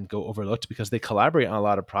and go overlooked because they collaborate on a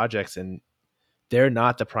lot of projects and they're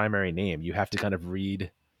not the primary name. You have to kind of read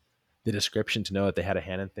the description to know that they had a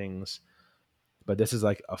hand in things. But this is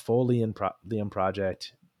like a full Liam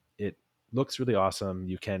project. It looks really awesome.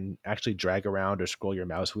 You can actually drag around or scroll your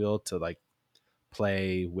mouse wheel to like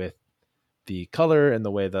play with the color and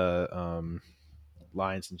the way the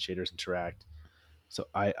lines and shaders interact. So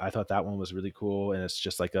I thought that one was really cool. And it's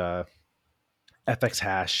just like a FX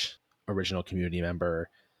hash original community member,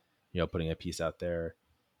 putting a piece out there.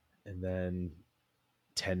 And then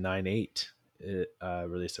 1098 it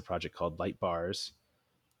released a project called Light Bars.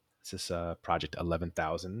 This is project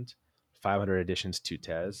 11,000, 500 editions, 2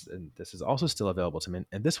 TES, and this is also still available to mint.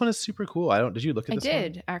 And this one is super cool. Did you look at this one? I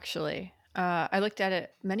did, actually. I looked at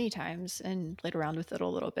it many times and played around with it a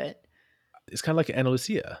little bit. It's kind of like Ana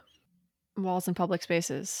Lucia. Walls in public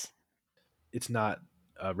spaces. It's not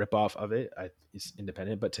a ripoff of it. It's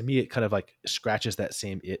independent, but to me, it kind of like scratches that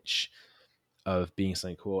same itch of being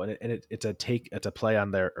something cool. And it's a play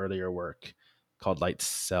on their earlier work called Light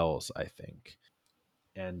Cells, I think.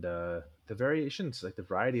 And the variations, like the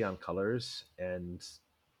variety on colors, and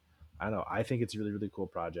I don't know, I think it's a really, really cool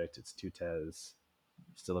project. It's 2 TES,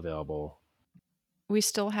 still available. We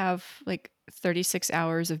still have like 36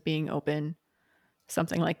 hours of being open,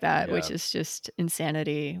 something like that, Yeah. which is just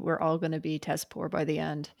insanity. We're all going to be test poor by the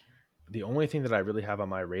end. The only thing that I really have on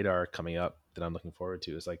my radar coming up that I'm looking forward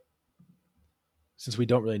to is like, since we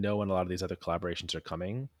don't really know when a lot of these other collaborations are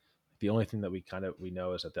coming, the only thing that we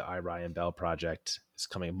know is that the Ryan Bell project is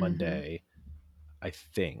coming Monday, I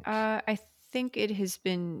think. I think it has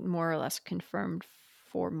been more or less confirmed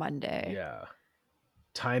for Monday. Yeah.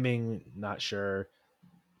 Timing, not sure.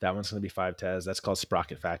 That one's going to be 5 TES. That's called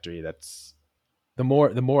Sprocket Factory. That's the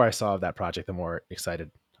more I saw of that project, the more excited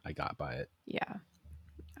I got by it. Yeah.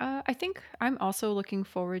 I think I'm also looking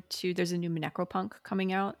forward to, there's a new Necropunk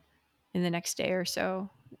coming out in the next day or so.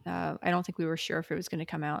 I don't think we were sure if it was going to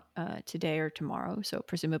come out today or tomorrow, so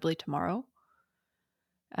presumably tomorrow.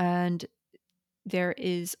 And there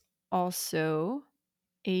is also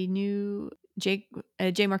a new J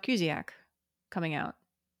Marcusiak coming out.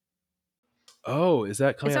 Oh, is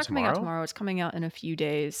that coming out tomorrow? It's not coming out tomorrow. It's coming out in a few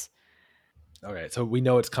days. Okay, so we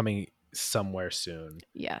know it's coming somewhere soon.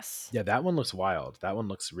 Yes. Yeah, that one looks wild. That one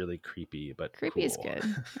looks really creepy, but creepy cool. is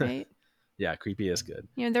good, right? Yeah, creepy is good.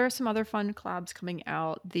 There are some other fun collabs coming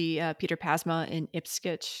out. The Peter Pasma and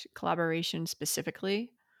Ipskitch collaboration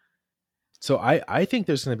specifically. So I think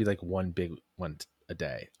there's going to be like one big one a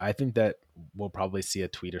day. I think that we'll probably see a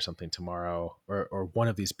tweet or something tomorrow, or one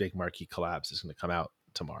of these big marquee collabs is going to come out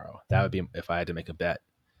tomorrow. That would be if I had to make a bet.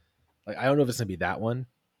 Like, I don't know if it's going to be that one,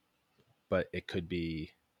 but it could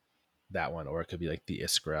be that one, or it could be like the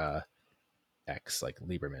Iskra X, like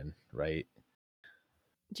Lieberman, right?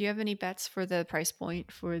 Do you have any bets for the price point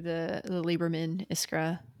for the Lieberman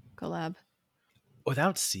Iskra collab?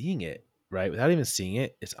 Without seeing it, right? Without even seeing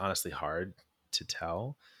it, it's honestly hard to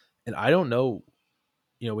tell. And I don't know,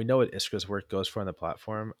 we know what Iskra's work goes for on the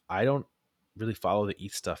platform. I don't really follow the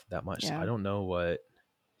ETH stuff that much. Yeah. So I don't know what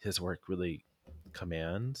his work really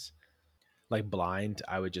commands. Like blind,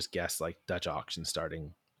 I would just guess like Dutch auction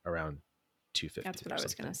starting around 250. That's what I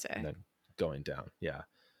was going to say. And then going down. Yeah.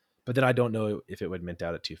 But then I don't know if it would mint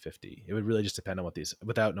out at 250. It would really just depend on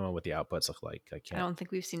without knowing what the outputs look like. I don't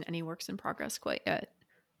think we've seen any works in progress quite yet.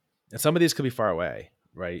 And some of these could be far away,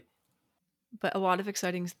 right? But a lot of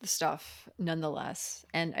exciting stuff nonetheless.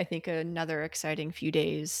 And I think another exciting few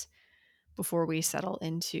days before we settle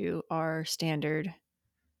into our standard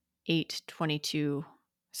 8/22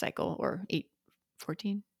 cycle, or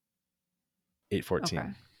 8/14? 8/14. Okay.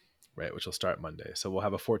 Right, which will start Monday. So we'll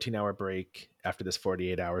have a 14-hour break after this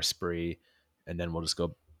 48-hour spree, and then we'll just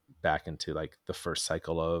go back into like the first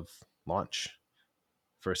cycle of launch,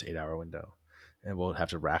 first 8-hour window. And we'll have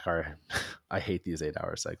to rack our I hate these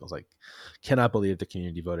 8-hour cycles. Like, cannot believe the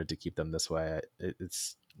community voted to keep them this way.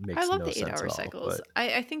 It's makes I love no the sense 8-hour at all, cycles. but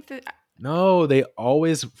I think that no, they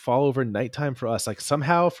always fall over nighttime for us. Like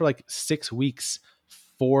somehow for like 6 weeks,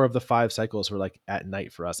 4 of the 5 cycles were like at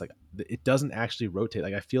night for us. Like it doesn't actually rotate.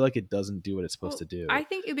 Like I feel like it doesn't do what it's supposed to do. I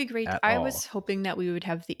think it'd be great. at I all. was hoping that we would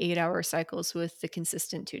have the 8-hour cycles with the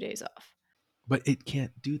consistent 2 days off. But it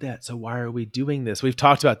can't do that. So why are we doing this? We've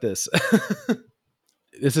talked about this.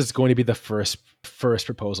 This is going to be the first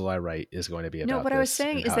proposal I write is going to be about. No, what I was this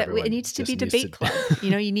saying and is how that it everyone needs to be just needs debate club.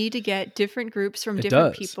 You know, you need to get different groups from It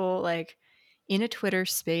different does. people, like in a Twitter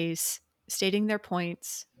space, stating their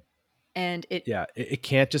points. And it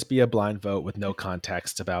can't just be a blind vote with no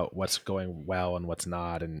context about what's going well and what's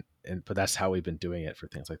not. And but that's how we've been doing it for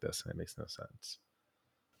things like this. And it makes no sense.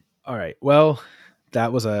 All right. Well,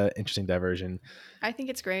 that was an interesting diversion. I think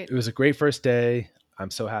it's great. It was a great first day.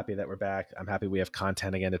 I'm so happy that we're back. I'm happy we have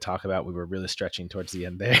content again to talk about. We were really stretching towards the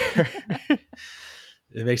end there.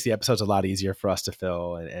 It makes the episodes a lot easier for us to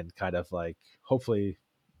fill and kind of like, hopefully,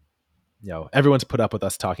 everyone's put up with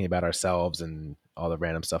us talking about ourselves and all the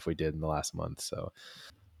random stuff we did in the last month. So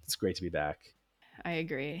it's great to be back. I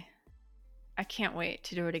agree. I can't wait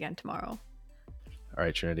to do it again tomorrow. All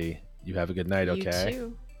right, Trinity, you have a good night. Okay. You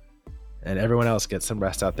too. And everyone else, get some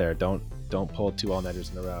rest out there. Don't pull 2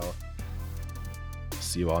 all-nighters in a row.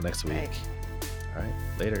 See you all next week. Right. All right,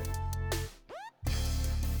 later.